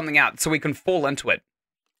bridge or something out so we can fall into it.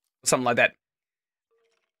 Or something like that.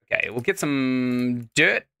 Okay, we'll get some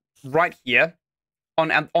dirt right here on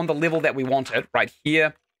the level that we want it, right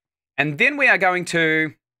here. And then we are going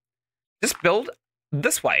to just build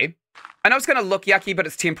this way. I know it's going to look yucky, but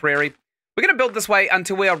it's temporary. We're going to build this way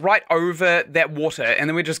until we are right over that water, and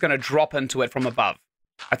then we're just going to drop into it from above.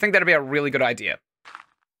 I think that'll be a really good idea.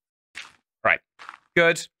 Right.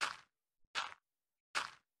 Good.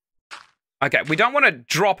 Okay, we don't want to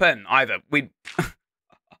drop in either.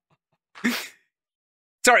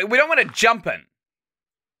 Sorry, we don't want to jump in.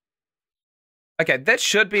 Okay, that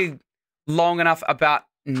should be long enough about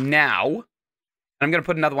now. And I'm going to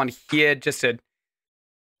put another one here just to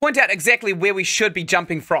point out exactly where we should be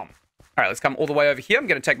jumping from. All right, let's come all the way over here. I'm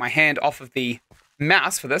going to take my hand off of the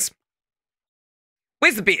mouse for this.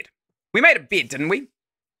 Where's the bed? We made a bed, didn't we?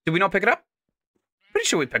 Did we not pick it up? Pretty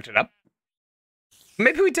sure we picked it up.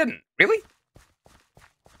 Maybe we didn't. Really?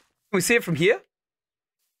 Can we see it from here?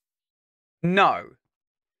 No.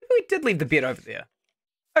 Maybe we did leave the bed over there.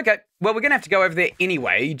 Okay, well, we're going to have to go over there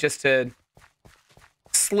anyway, just to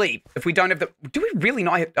sleep. If we don't have the... Do we really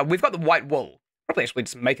not have... we've got the white wool. Probably actually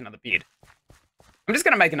just make another bed. I'm just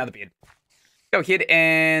going to make another bed. Go ahead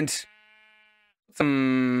and put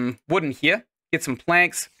some wood in here. Get some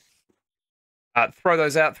planks. Throw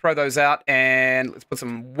those out, and let's put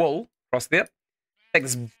some wool across there. Take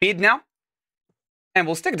this bed now, and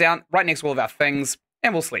we'll stick it down right next to all of our things,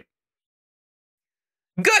 and we'll sleep.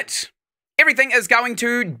 Good! Everything is going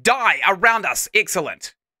to die around us.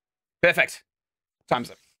 Excellent. Perfect. Time's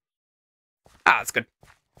up. That's good.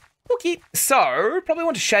 Okay, so probably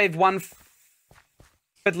want to shave one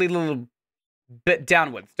fiddly little bit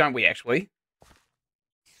downwards, don't we, actually?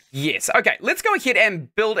 Yes, okay, let's go ahead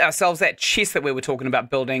and build ourselves that chest that we were talking about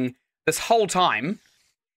building this whole time.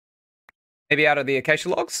 Maybe out of the acacia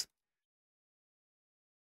logs?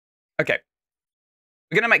 Okay.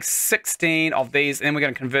 We're going to make 16 of these, and then we're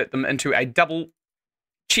going to convert them into a double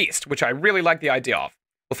chest, which I really like the idea of.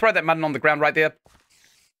 We'll throw that mutton on the ground right there.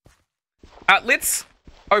 Let's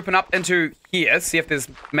open up into here, see if there's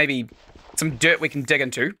maybe some dirt we can dig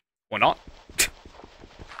into, or not.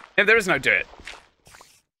 If there is no dirt.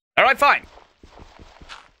 Alright, fine.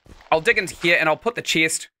 I'll dig into here, and I'll put the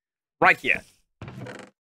chest right here.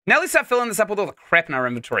 Now let's start filling this up with all the crap in our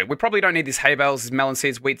inventory. We probably don't need these hay bales, these melon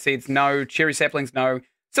seeds, wheat seeds, no. Cherry saplings, no.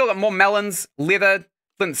 Still got more melons, leather,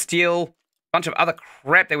 flint and steel, bunch of other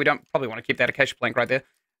crap that we don't probably want to keep that acacia plank right there.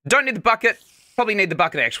 Don't need the bucket. Probably need the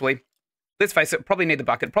bucket, actually. Let's face it, probably need the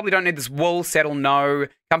bucket. Probably don't need this wool, saddle, no.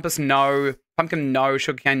 Compass, no. Pumpkin, no.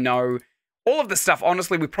 Sugarcane, no. All of this stuff,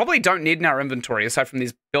 honestly, we probably don't need in our inventory, aside from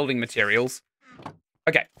these building materials.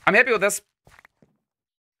 Okay, I'm happy with this.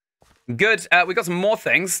 Good. We got some more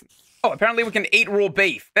things. Oh, apparently we can eat raw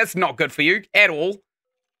beef. That's not good for you at all.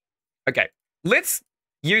 Okay, let's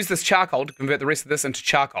use this charcoal to convert the rest of this into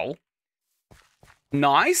charcoal.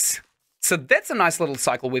 Nice. So that's a nice little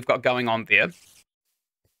cycle we've got going on there.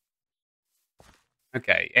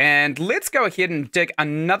 Okay, and let's go ahead and dig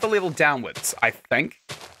another level downwards, I think.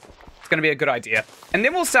 It's going to be a good idea. And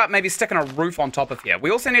then we'll start maybe sticking a roof on top of here. We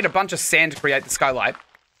also need a bunch of sand to create the skylight.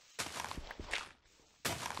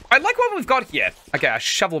 I like what we've got here. Okay, our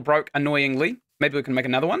shovel broke, annoyingly. Maybe we can make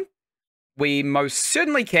another one. We most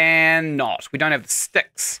certainly can not. We don't have the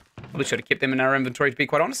sticks. Probably should have kept them in our inventory, to be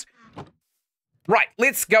quite honest. Right,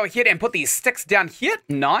 let's go ahead and put these sticks down here.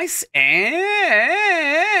 Nice. And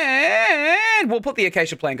we'll put the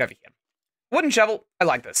acacia plank over here. Wooden shovel. I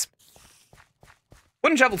like this.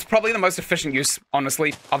 Wooden shovel's probably the most efficient use,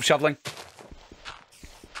 honestly, of shoveling.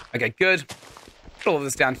 Okay, good. Put all of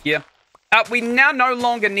this down here. We now no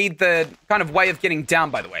longer need the kind of way of getting down,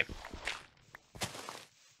 by the way.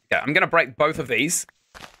 Okay, I'm going to break both of these.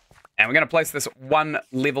 And we're going to place this one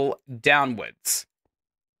level downwards.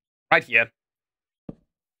 Right here.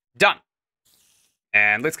 Done.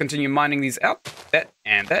 And let's continue mining these out. That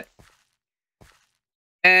and that.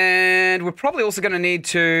 And we're probably also going to need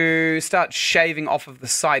to start shaving off of the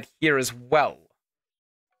side here as well.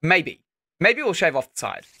 Maybe. Maybe we'll shave off the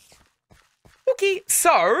side. Okay,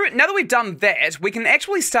 so now that we've done that, we can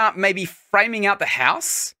actually start maybe framing out the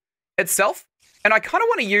house itself. And I kind of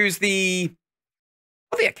want to use the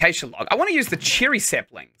acacia log. I want to use the cherry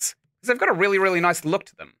saplings because they've got a really, really nice look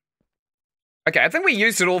to them. Okay, I think we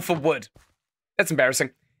used it all for wood. That's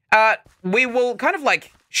embarrassing. We will kind of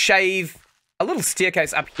like shave a little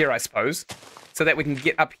staircase up here, I suppose, so that we can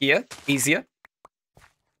get up here easier.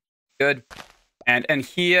 Good. And in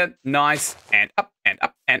here, nice, and up, and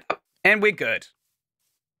up, and up. And we're good.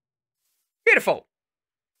 Beautiful.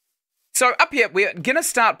 So up here, we're going to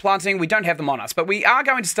start planting. We don't have them on us, but we are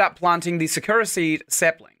going to start planting the sakura seed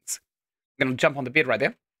saplings. I'm going to jump on the bed right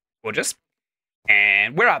there. Gorgeous.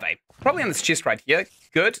 And where are they? Probably in this chest right here.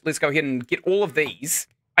 Good. Let's go ahead and get all of these.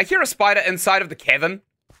 I hear a spider inside of the cavern.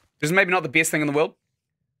 which is maybe not the best thing in the world.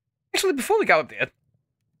 Actually, before we go up there,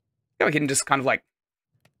 go ahead and just kind of like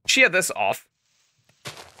shear this off.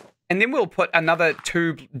 And then we'll put another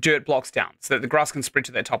 2 dirt blocks down so that the grass can spread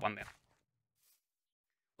to that top one there.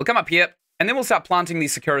 We'll come up here, and then we'll start planting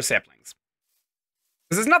these Sakura saplings.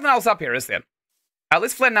 Because there's nothing else up here, is there?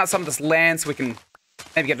 Let's flatten out some of this land so we can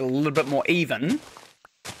maybe get a little bit more even.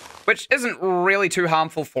 Which isn't really too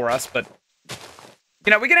harmful for us, but... You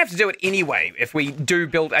know, we're going to have to do it anyway if we do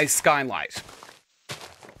build a skylight.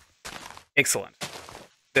 Excellent.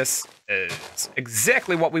 This is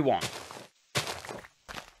exactly what we want.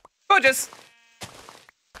 Gorgeous.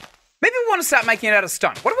 Maybe we want to start making it out of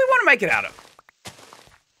stone. What do we want to make it out of?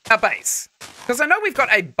 A base. Because I know we've got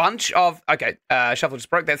a bunch of... Okay, shovel just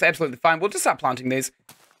broke. That's absolutely fine. We'll just start planting these.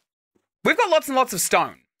 We've got lots and lots of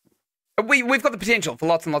stone. We've got the potential for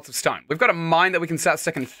lots and lots of stone. We've got a mine that we can start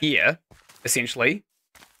sticking here, essentially.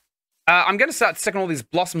 I'm going to start sticking all these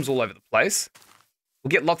blossoms all over the place. We'll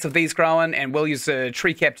get lots of these growing, and we'll use a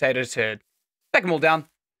tree captator to take them all down.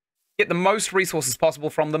 Get the most resources possible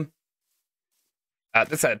from them.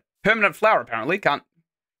 That's a permanent flower, apparently. Can't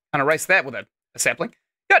erase that with a sapling.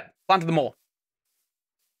 Good. Planted them all.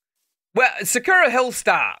 Well, Sakura Hill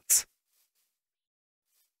starts.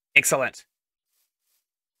 Excellent.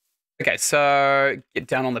 Okay, so get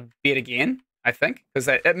down on the bed again, I think, because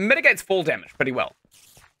it mitigates fall damage pretty well.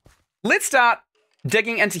 Let's start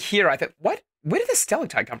digging into here, I think. What? Where did this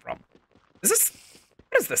stalactite come from? Is this...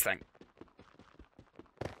 What is this thing?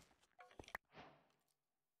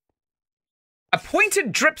 A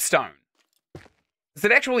pointed dripstone. Does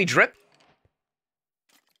it actually drip?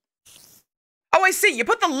 Oh, I see. You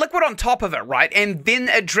put the liquid on top of it, right? And then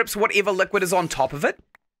it drips whatever liquid is on top of it.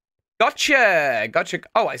 Gotcha. Gotcha.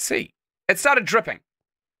 Oh, I see. It started dripping.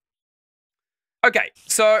 Okay,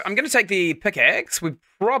 so I'm going to take the pickaxe. We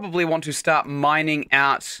probably want to start mining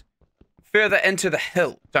out further into the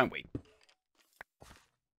hill, don't we?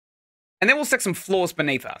 And then we'll stick some floors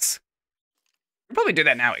beneath us. We'll probably do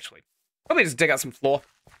that now, actually. Probably just dig out some floor.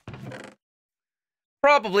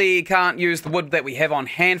 Probably can't use the wood that we have on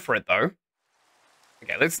hand for it, though.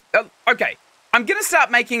 Okay, let's... okay, I'm going to start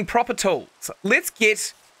making proper tools. Let's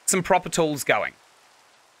get some proper tools going.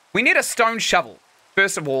 We need a stone shovel,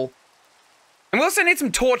 first of all. And we also need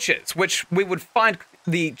some torches, which we would find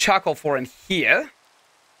the charcoal for in here.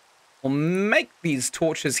 We'll make these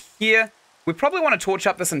torches here. We probably want to torch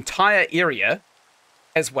up this entire area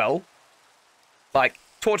as well. Like,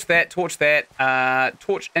 torch that,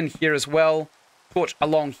 torch in here as well. Torch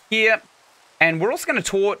along here. And we're also going to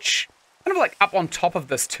torch kind of like up on top of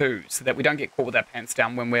this too, so that we don't get caught with our pants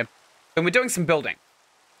down when we're doing some building.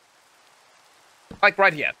 Like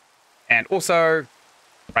right here. And also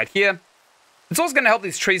right here. It's also going to help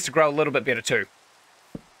these trees to grow a little bit better too.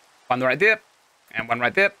 One right there. And one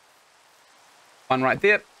right there. One right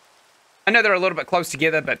there. I know they're a little bit close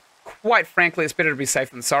together, but quite frankly, it's better to be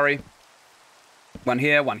safe than sorry. One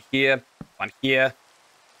here, one here, one here.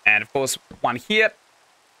 And of course, one here.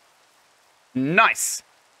 Nice.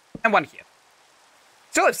 And one here.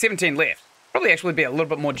 Still have 17 left. Probably actually be a little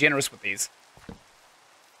bit more generous with these.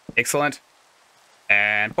 Excellent.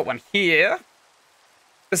 And put one here.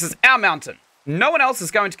 This is our mountain. No one else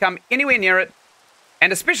is going to come anywhere near it.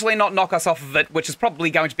 And especially not knock us off of it, which is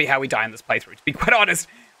probably going to be how we die in this playthrough, to be quite honest.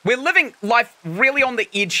 We're living life really on the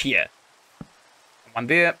edge here. One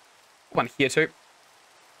there. One here too.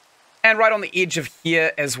 And right on the edge of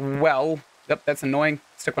here as well. Yep, that's annoying.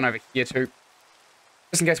 Stick one over here too.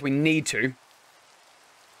 Just in case we need to.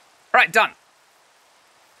 Alright, done.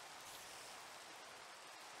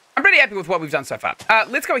 I'm pretty happy with what we've done so far.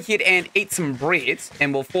 Let's go ahead and eat some bread.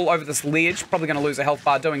 And we'll fall over this ledge. Probably going to lose a health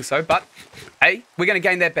bar doing so. But, hey, we're going to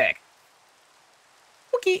gain that back.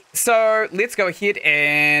 Okay, so let's go ahead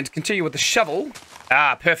and continue with the shovel.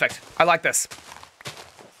 Ah, perfect. I like this.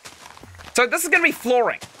 So this is going to be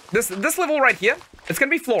flooring. This level right here, it's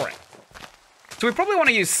going to be flooring. So we probably want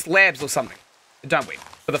to use slabs or something, don't we?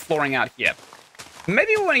 For the flooring out here.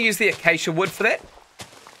 Maybe we want to use the acacia wood for that. I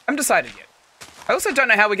haven't decided yet. I also don't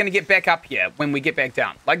know how we're going to get back up here when we get back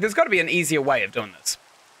down. Like, there's got to be an easier way of doing this.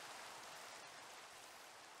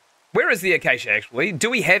 Where is the acacia, actually? Do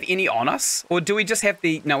we have any on us? Or do we just have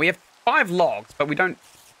the... No, we have 5 logs, but we don't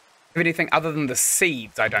have anything other than the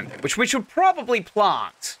seeds, I don't think. Which we should probably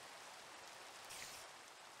plant.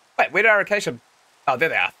 Wait, where did our acacia... Oh, there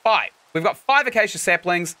they are. 5. We've got 5 acacia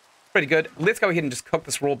saplings. Pretty good. Let's go ahead and just cook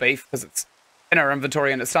this raw beef, because it's in our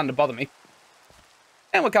inventory and it's starting to bother me.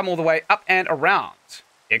 And we'll come all the way up and around.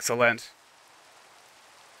 Excellent.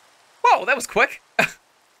 Whoa, that was quick.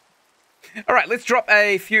 All right, let's drop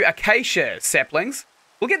a few acacia saplings.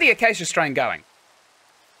 We'll get the acacia strain going.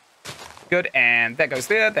 Good, and that goes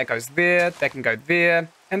there, that goes there, that can go there,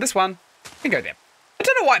 and this one can go there. I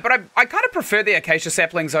don't know why, but I kind of prefer the acacia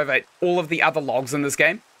saplings over all of the other logs in this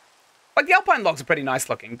game. Like, the alpine logs are pretty nice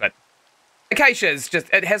looking, but acacia is just,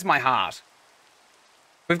 it has my heart.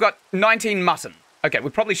 We've got 19 mutton. Okay, we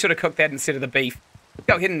probably should have cooked that instead of the beef.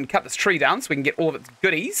 Go ahead and cut this tree down so we can get all of its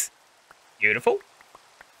goodies. Beautiful.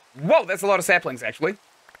 Whoa, that's a lot of saplings, actually.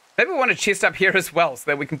 Maybe we want a chest up here as well so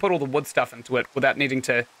that we can put all the wood stuff into it without needing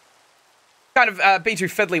to kind of be too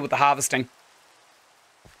fiddly with the harvesting.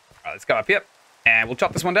 All right, let's go up here. And we'll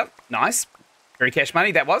chop this one down. Nice. Very cash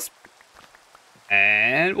money, that was.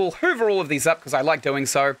 And we'll hoover all of these up because I like doing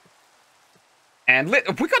so. And we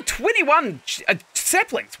got 21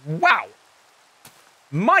 saplings. Wow.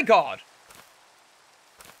 My God.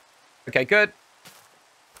 Okay, good.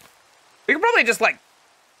 We can probably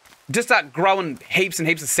just start growing heaps and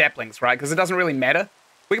heaps of saplings, right? Because it doesn't really matter.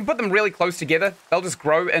 We can put them really close together. They'll just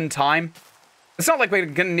grow in time. It's not like we're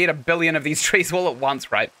going to need a billion of these trees all at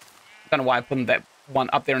once, right? I don't know why I put that one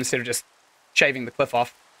up there instead of just shaving the cliff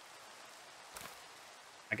off.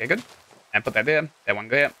 Okay, good. And put that there. That one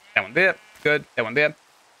there. That one there. Good. That one there.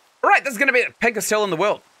 All right, this is going to be the biggest hill in the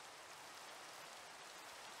world.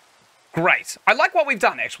 Great. I like what we've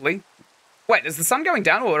done, actually. Wait, is the sun going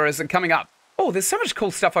down or is it coming up? Oh, there's so much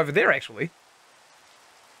cool stuff over there, actually.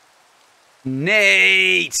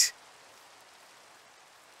 Neat.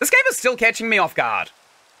 This game is still catching me off guard.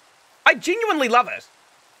 I genuinely love it.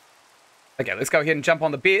 Okay, let's go ahead and jump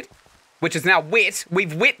on the bed, which is now wet.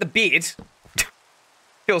 We've wet the bed.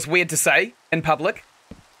 Feels weird to say in public.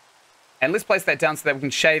 And let's place that down so that we can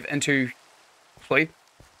shave into... Actually,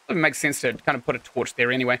 it makes sense to kind of put a torch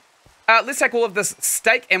there anyway. Let's take all of this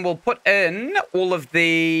steak and we'll put in all of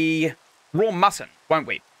the raw mutton, won't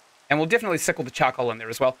we? And we'll definitely sickle the charcoal in there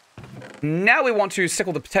as well. Now we want to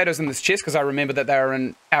sickle the potatoes in this chest because I remember that they are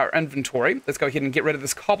in our inventory. Let's go ahead and get rid of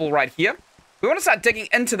this cobble right here. We want to start digging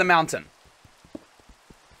into the mountain.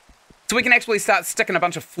 So we can actually start sticking a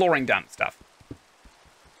bunch of flooring down and stuff.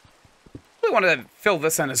 We want to fill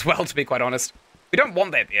this in as well, to be quite honest. We don't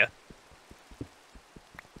want that there.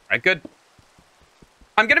 Alright, good.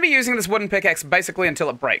 I'm going to be using this wooden pickaxe basically until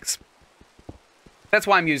it breaks. That's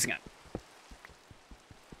why I'm using it.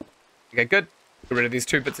 Okay, good. Get rid of these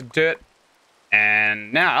 2 bits of dirt.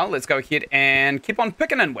 And now, let's go ahead and keep on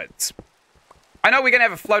picking inwards. I know we're going to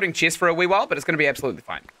have a floating chest for a wee while, but it's going to be absolutely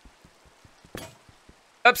fine.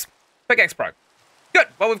 Oops. Pickaxe broke. Good.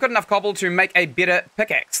 Well, we've got enough cobble to make a better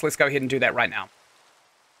pickaxe. Let's go ahead and do that right now.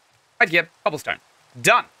 Right here. Cobblestone.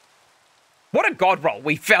 Done. What a god roll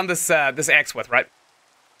we found this axe with, right?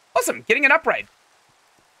 Awesome. Getting an upgrade.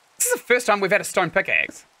 This is the first time we've had a stone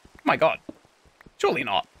pickaxe. Oh my god. Surely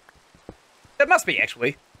not. It must be,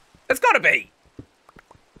 actually. It's got to be.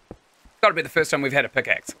 It's got to be the first time we've had a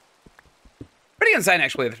pickaxe. Pretty insane,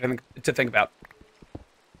 actually, to think about.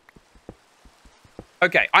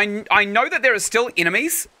 Okay, I know that there are still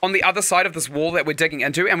enemies on the other side of this wall that we're digging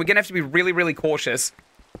into, and we're going to have to be really, really cautious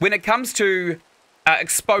when it comes to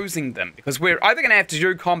exposing them, because we're either going to have to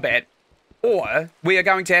do combat, or we are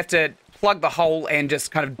going to have to plug the hole and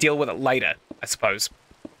just kind of deal with it later, I suppose.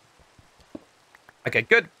 Okay,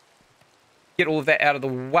 good. Get all of that out of the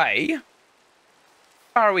way.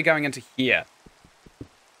 How are we going into here?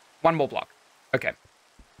 1 more block. Okay.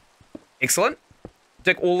 Excellent.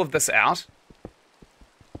 Dig all of this out.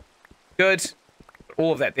 Good. Put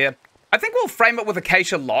all of that there. I think we'll frame it with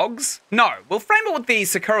acacia logs. No, we'll frame it with the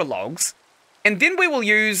sakura logs. And then we will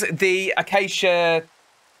use the acacia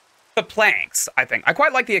for planks, I think. I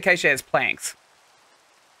quite like the acacia as planks.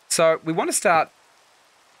 So we want to start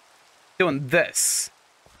doing this.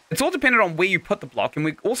 It's all dependent on where you put the block. And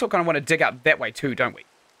we also kind of want to dig up that way too, don't we?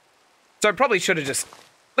 So I probably should have just...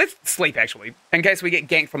 Let's sleep, actually, in case we get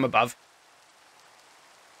ganked from above.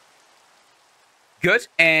 Good,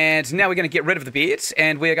 and now we're going to get rid of the bed,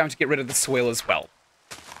 and we're going to get rid of the soil as well.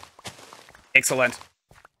 Excellent.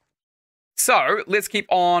 So, let's keep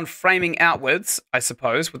on framing outwards, I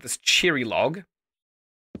suppose, with this cherry log.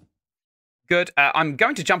 Good, I'm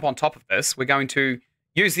going to jump on top of this. We're going to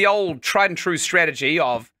use the old tried and true strategy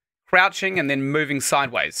of crouching and then moving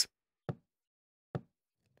sideways.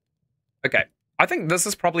 Okay, I think this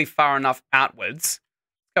is probably far enough outwards.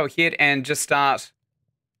 Go ahead and just start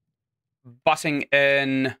butting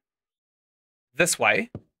in this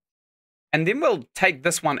way. And then we'll take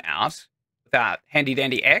this one out with our handy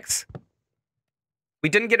dandy axe. We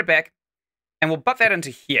didn't get it back. And we'll butt that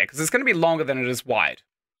into here because it's going to be longer than it is wide.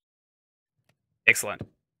 Excellent.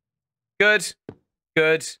 Good.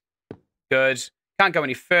 Good. Good. Can't go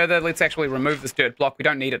any further. Let's actually remove this dirt block. We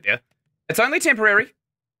don't need it there. It's only temporary.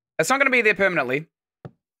 It's not going to be there permanently.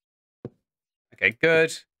 Okay,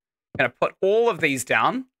 good. Gonna put all of these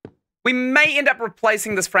down. We may end up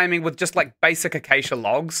replacing this framing with just like basic acacia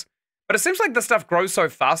logs, but it seems like this stuff grows so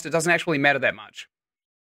fast it doesn't actually matter that much.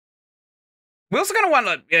 We're also going to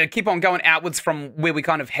want to keep on going outwards from where we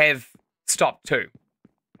kind of have stopped too.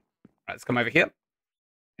 All right, let's come over here.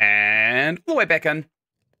 And all the way back in.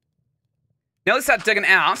 Now let's start digging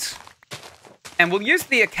out. And we'll use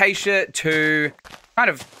the acacia to kind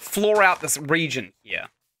of floor out this region here.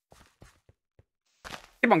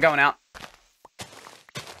 Keep on going out.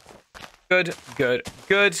 Good, good,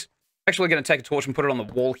 good. Actually, going to take a torch and put it on the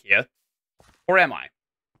wall here. Or am I?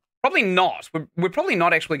 Probably not. We're probably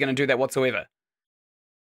not actually going to do that whatsoever.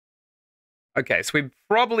 Okay, so we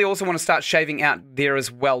probably also want to start shaving out there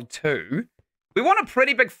as well too. We want a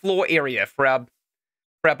pretty big floor area for our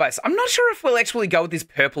base. I'm not sure if we'll actually go with these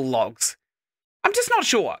purple logs. I'm just not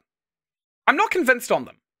sure. I'm not convinced on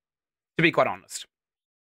them, to be quite honest.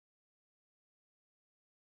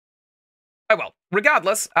 Oh well,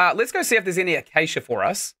 regardless, let's go see if there's any acacia for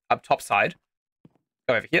us up top side.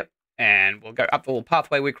 Go over here, and we'll go up the little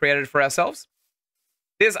pathway we created for ourselves.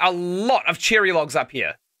 There's a lot of cherry logs up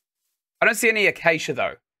here. I don't see any acacia,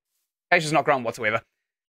 though. Acacia's not growing whatsoever.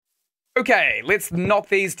 Okay, let's knock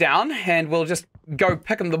these down, and we'll just go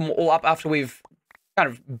picking them all up after we've kind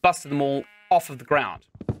of busted them all off of the ground.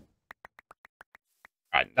 All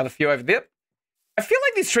right, another few over there. I feel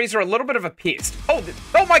like these trees are a little bit of a pest. Oh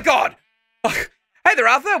my god! Hey there,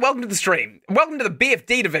 Arthur. Welcome to the stream. Welcome to the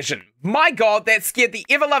BFD division. My god, that scared the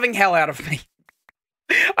ever-loving hell out of me.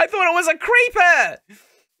 I thought it was a creeper!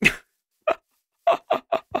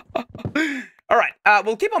 Alright,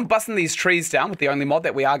 we'll keep on busting these trees down with the only mod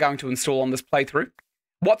that we are going to install on this playthrough.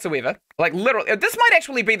 Whatsoever. Like, literally, this might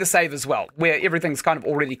actually be the save as well, where everything's kind of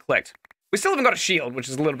already clicked. We still haven't got a shield, which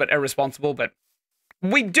is a little bit irresponsible, but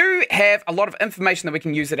we do have a lot of information that we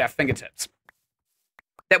can use at our fingertips.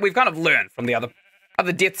 That we've kind of learned from the other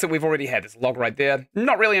deaths that we've already had. There's a log right there.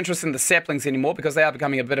 Not really interested in the saplings anymore because they are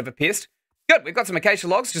becoming a bit of a pest. Good, we've got some acacia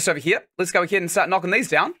logs just over here. Let's go ahead and start knocking these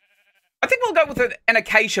down. I think we'll go with an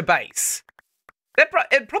acacia base.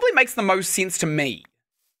 It probably makes the most sense to me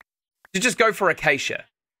to just go for acacia.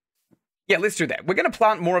 Yeah, let's do that. We're going to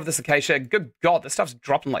plant more of this acacia. Good God, this stuff's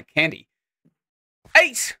dropping like candy.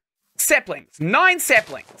 8 saplings. 9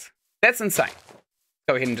 saplings. That's insane.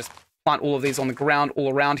 Go ahead and just plant all of these on the ground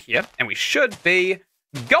all around here, and we should be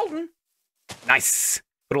golden. Nice.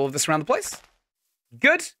 Put all of this around the place.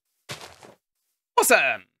 Good.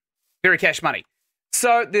 Awesome. Very cash money.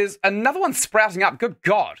 So there's another one sprouting up. Good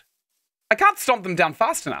God. I can't stomp them down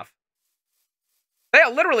fast enough. They are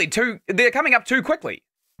literally they're coming up too quickly.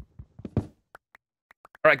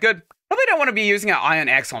 All right, good. Probably don't want to be using our iron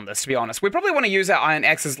axe on this, to be honest. We probably want to use our iron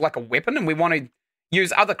axe as like a weapon, and we want to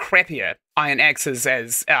use other crappier iron axes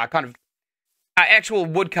as kind of our actual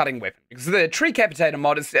wood-cutting weapon. Because the tree capitator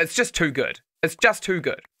mod, it's just too good. It's just too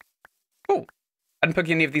good. Cool. I didn't pick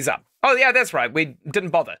any of these up. Oh, yeah, that's right. We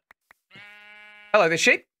didn't bother. Hello there,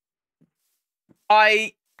 sheep.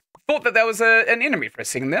 I thought that there was an enemy for a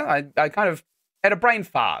second there. I kind of had a brain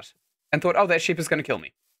fart and thought, oh, that sheep is going to kill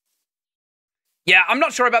me. Yeah, I'm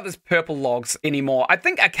not sure about this purple logs anymore. I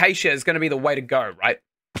think acacia is going to be the way to go, right?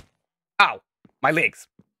 Ow, my legs.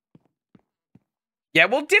 Yeah,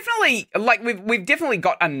 we'll definitely, like, we've definitely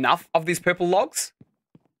got enough of these purple logs.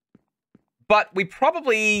 But we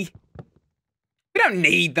don't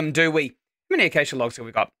need them, do we? How many acacia logs have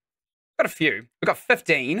we got? We've got a few. We've got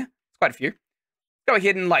 15. It's quite a few. Go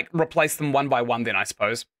ahead and, like, replace them one by one then, I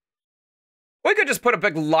suppose. We could just put a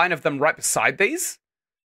big line of them right beside these.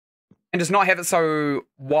 And just not have it so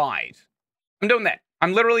wide. I'm doing that.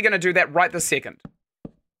 I'm literally going to do that right this second.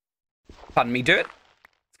 Pardon me, dirt.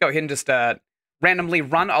 Let's go ahead and just randomly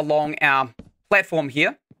run along our platform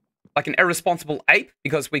here. Like an irresponsible ape.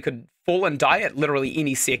 Because we could fall and die at literally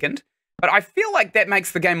any second. But I feel like that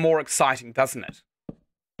makes the game more exciting, doesn't it?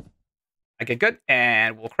 Okay, good.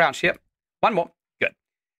 And we'll crouch here. One more. Good.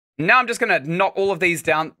 Now I'm just going to knock all of these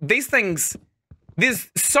down. These things...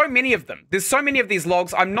 There's so many of them. There's so many of these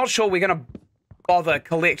logs. I'm not sure we're going to bother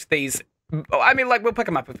collect these. I mean, like, we'll pick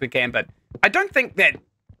them up if we can, but I don't think that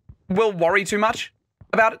we'll worry too much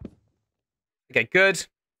about it. Okay, good.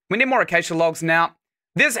 We need more acacia logs now.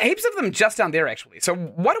 There's heaps of them just down there, actually. So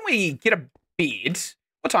why don't we get a bed?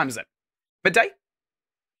 What time is it? Midday?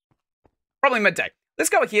 Probably midday. Let's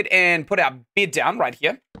go ahead and put our bed down right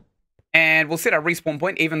here. And we'll set our respawn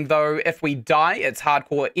point, even though if we die, it's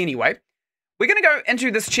hardcore anyway. We're going to go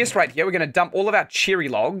into this chest right here. We're going to dump all of our cherry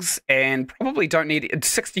logs and probably don't need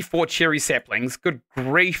 64 cherry saplings. Good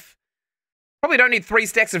grief. Probably don't need 3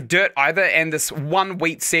 stacks of dirt either and this 1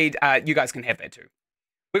 wheat seed. You guys can have that too.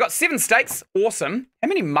 We got 7 steaks. Awesome. How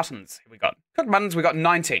many muttons have we got? Cooked muttons, we got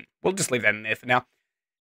 19. We'll just leave that in there for now.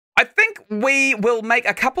 I think we will make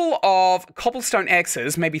a couple of cobblestone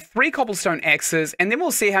axes, maybe 3 cobblestone axes, and then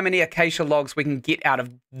we'll see how many acacia logs we can get out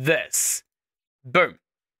of this. Boom.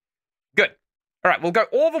 Good. All right, we'll go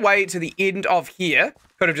all the way to the end of here.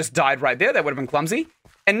 Could have just died right there. That would have been clumsy.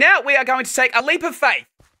 And now we are going to take a leap of faith.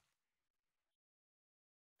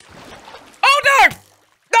 Oh, no!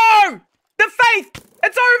 No! The faith!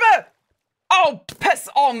 It's over! Oh, piss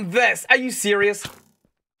on this. Are you serious?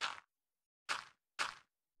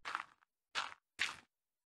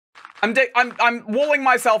 I'm walling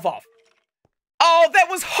myself off. Oh, that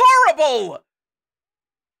was horrible!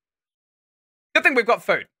 Good thing we've got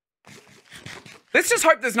food. Let's just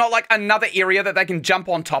hope there's not like another area that they can jump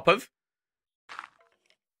on top of.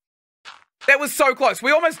 That was so close.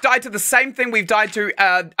 We almost died to the same thing we've died to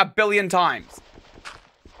a billion times.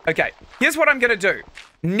 Okay, here's what I'm going to do.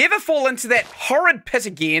 Never fall into that horrid pit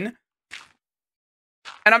again.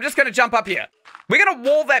 And I'm just going to jump up here. We're going to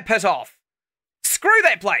wall that pit off. Screw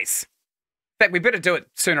that place. In fact, we better do it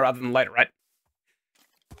sooner rather than later, right?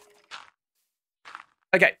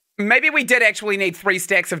 Okay, maybe we did actually need 3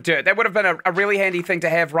 stacks of dirt. That would have been a really handy thing to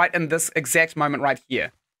have right in this exact moment right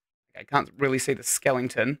here. Okay, I can't really see the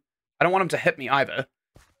skeleton. I don't want him to hit me either.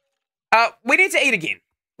 We need to eat again.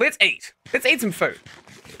 Let's eat. Let's eat some food.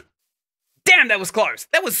 Damn, that was close.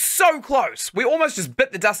 That was so close. We almost just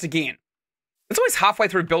bit the dust again. It's always halfway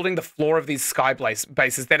through building the floor of these sky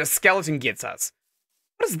bases that a skeleton gets us.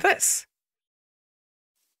 What is this?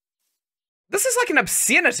 This is like an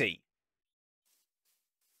obscenity.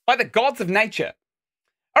 By the gods of nature.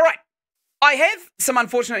 All right. I have some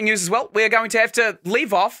unfortunate news as well. We're going to have to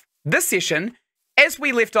leave off this session as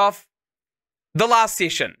we left off the last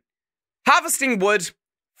session. Harvesting wood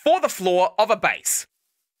for the floor of a base.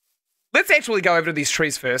 Let's actually go over to these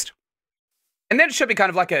trees first. And then it should be kind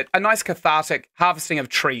of like a nice cathartic harvesting of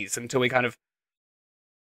trees until we kind of...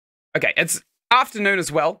 Okay, it's afternoon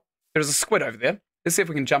as well. There's a squid over there. Let's see if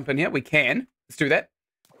we can jump in here. We can. Let's do that.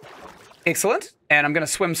 Excellent. And I'm going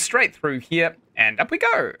to swim straight through here. And up we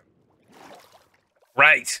go.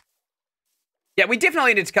 Great. Yeah, we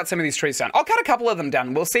definitely need to cut some of these trees down. I'll cut a couple of them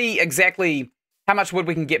down. We'll see exactly how much wood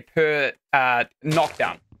we can get per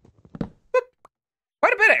knockdown. Whoop.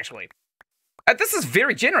 Quite a bit, actually. This is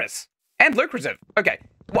very generous and lucrative. Okay.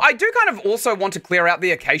 Well, I do kind of also want to clear out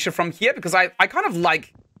the acacia from here because I kind of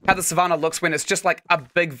like how the savannah looks when it's just like a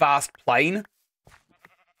big, vast plain.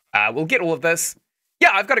 We'll get all of this.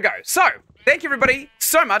 Yeah, I've got to go. So, thank you everybody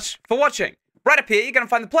so much for watching. Right up here, you're going to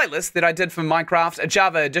find the playlist that I did for Minecraft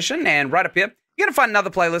Java Edition. And right up here, you're going to find another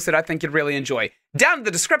playlist that I think you'd really enjoy. Down in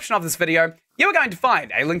the description of this video, you're going to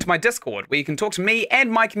find a link to my Discord where you can talk to me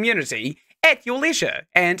and my community at your leisure.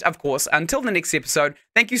 And of course, until the next episode,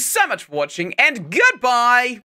 thank you so much for watching and goodbye!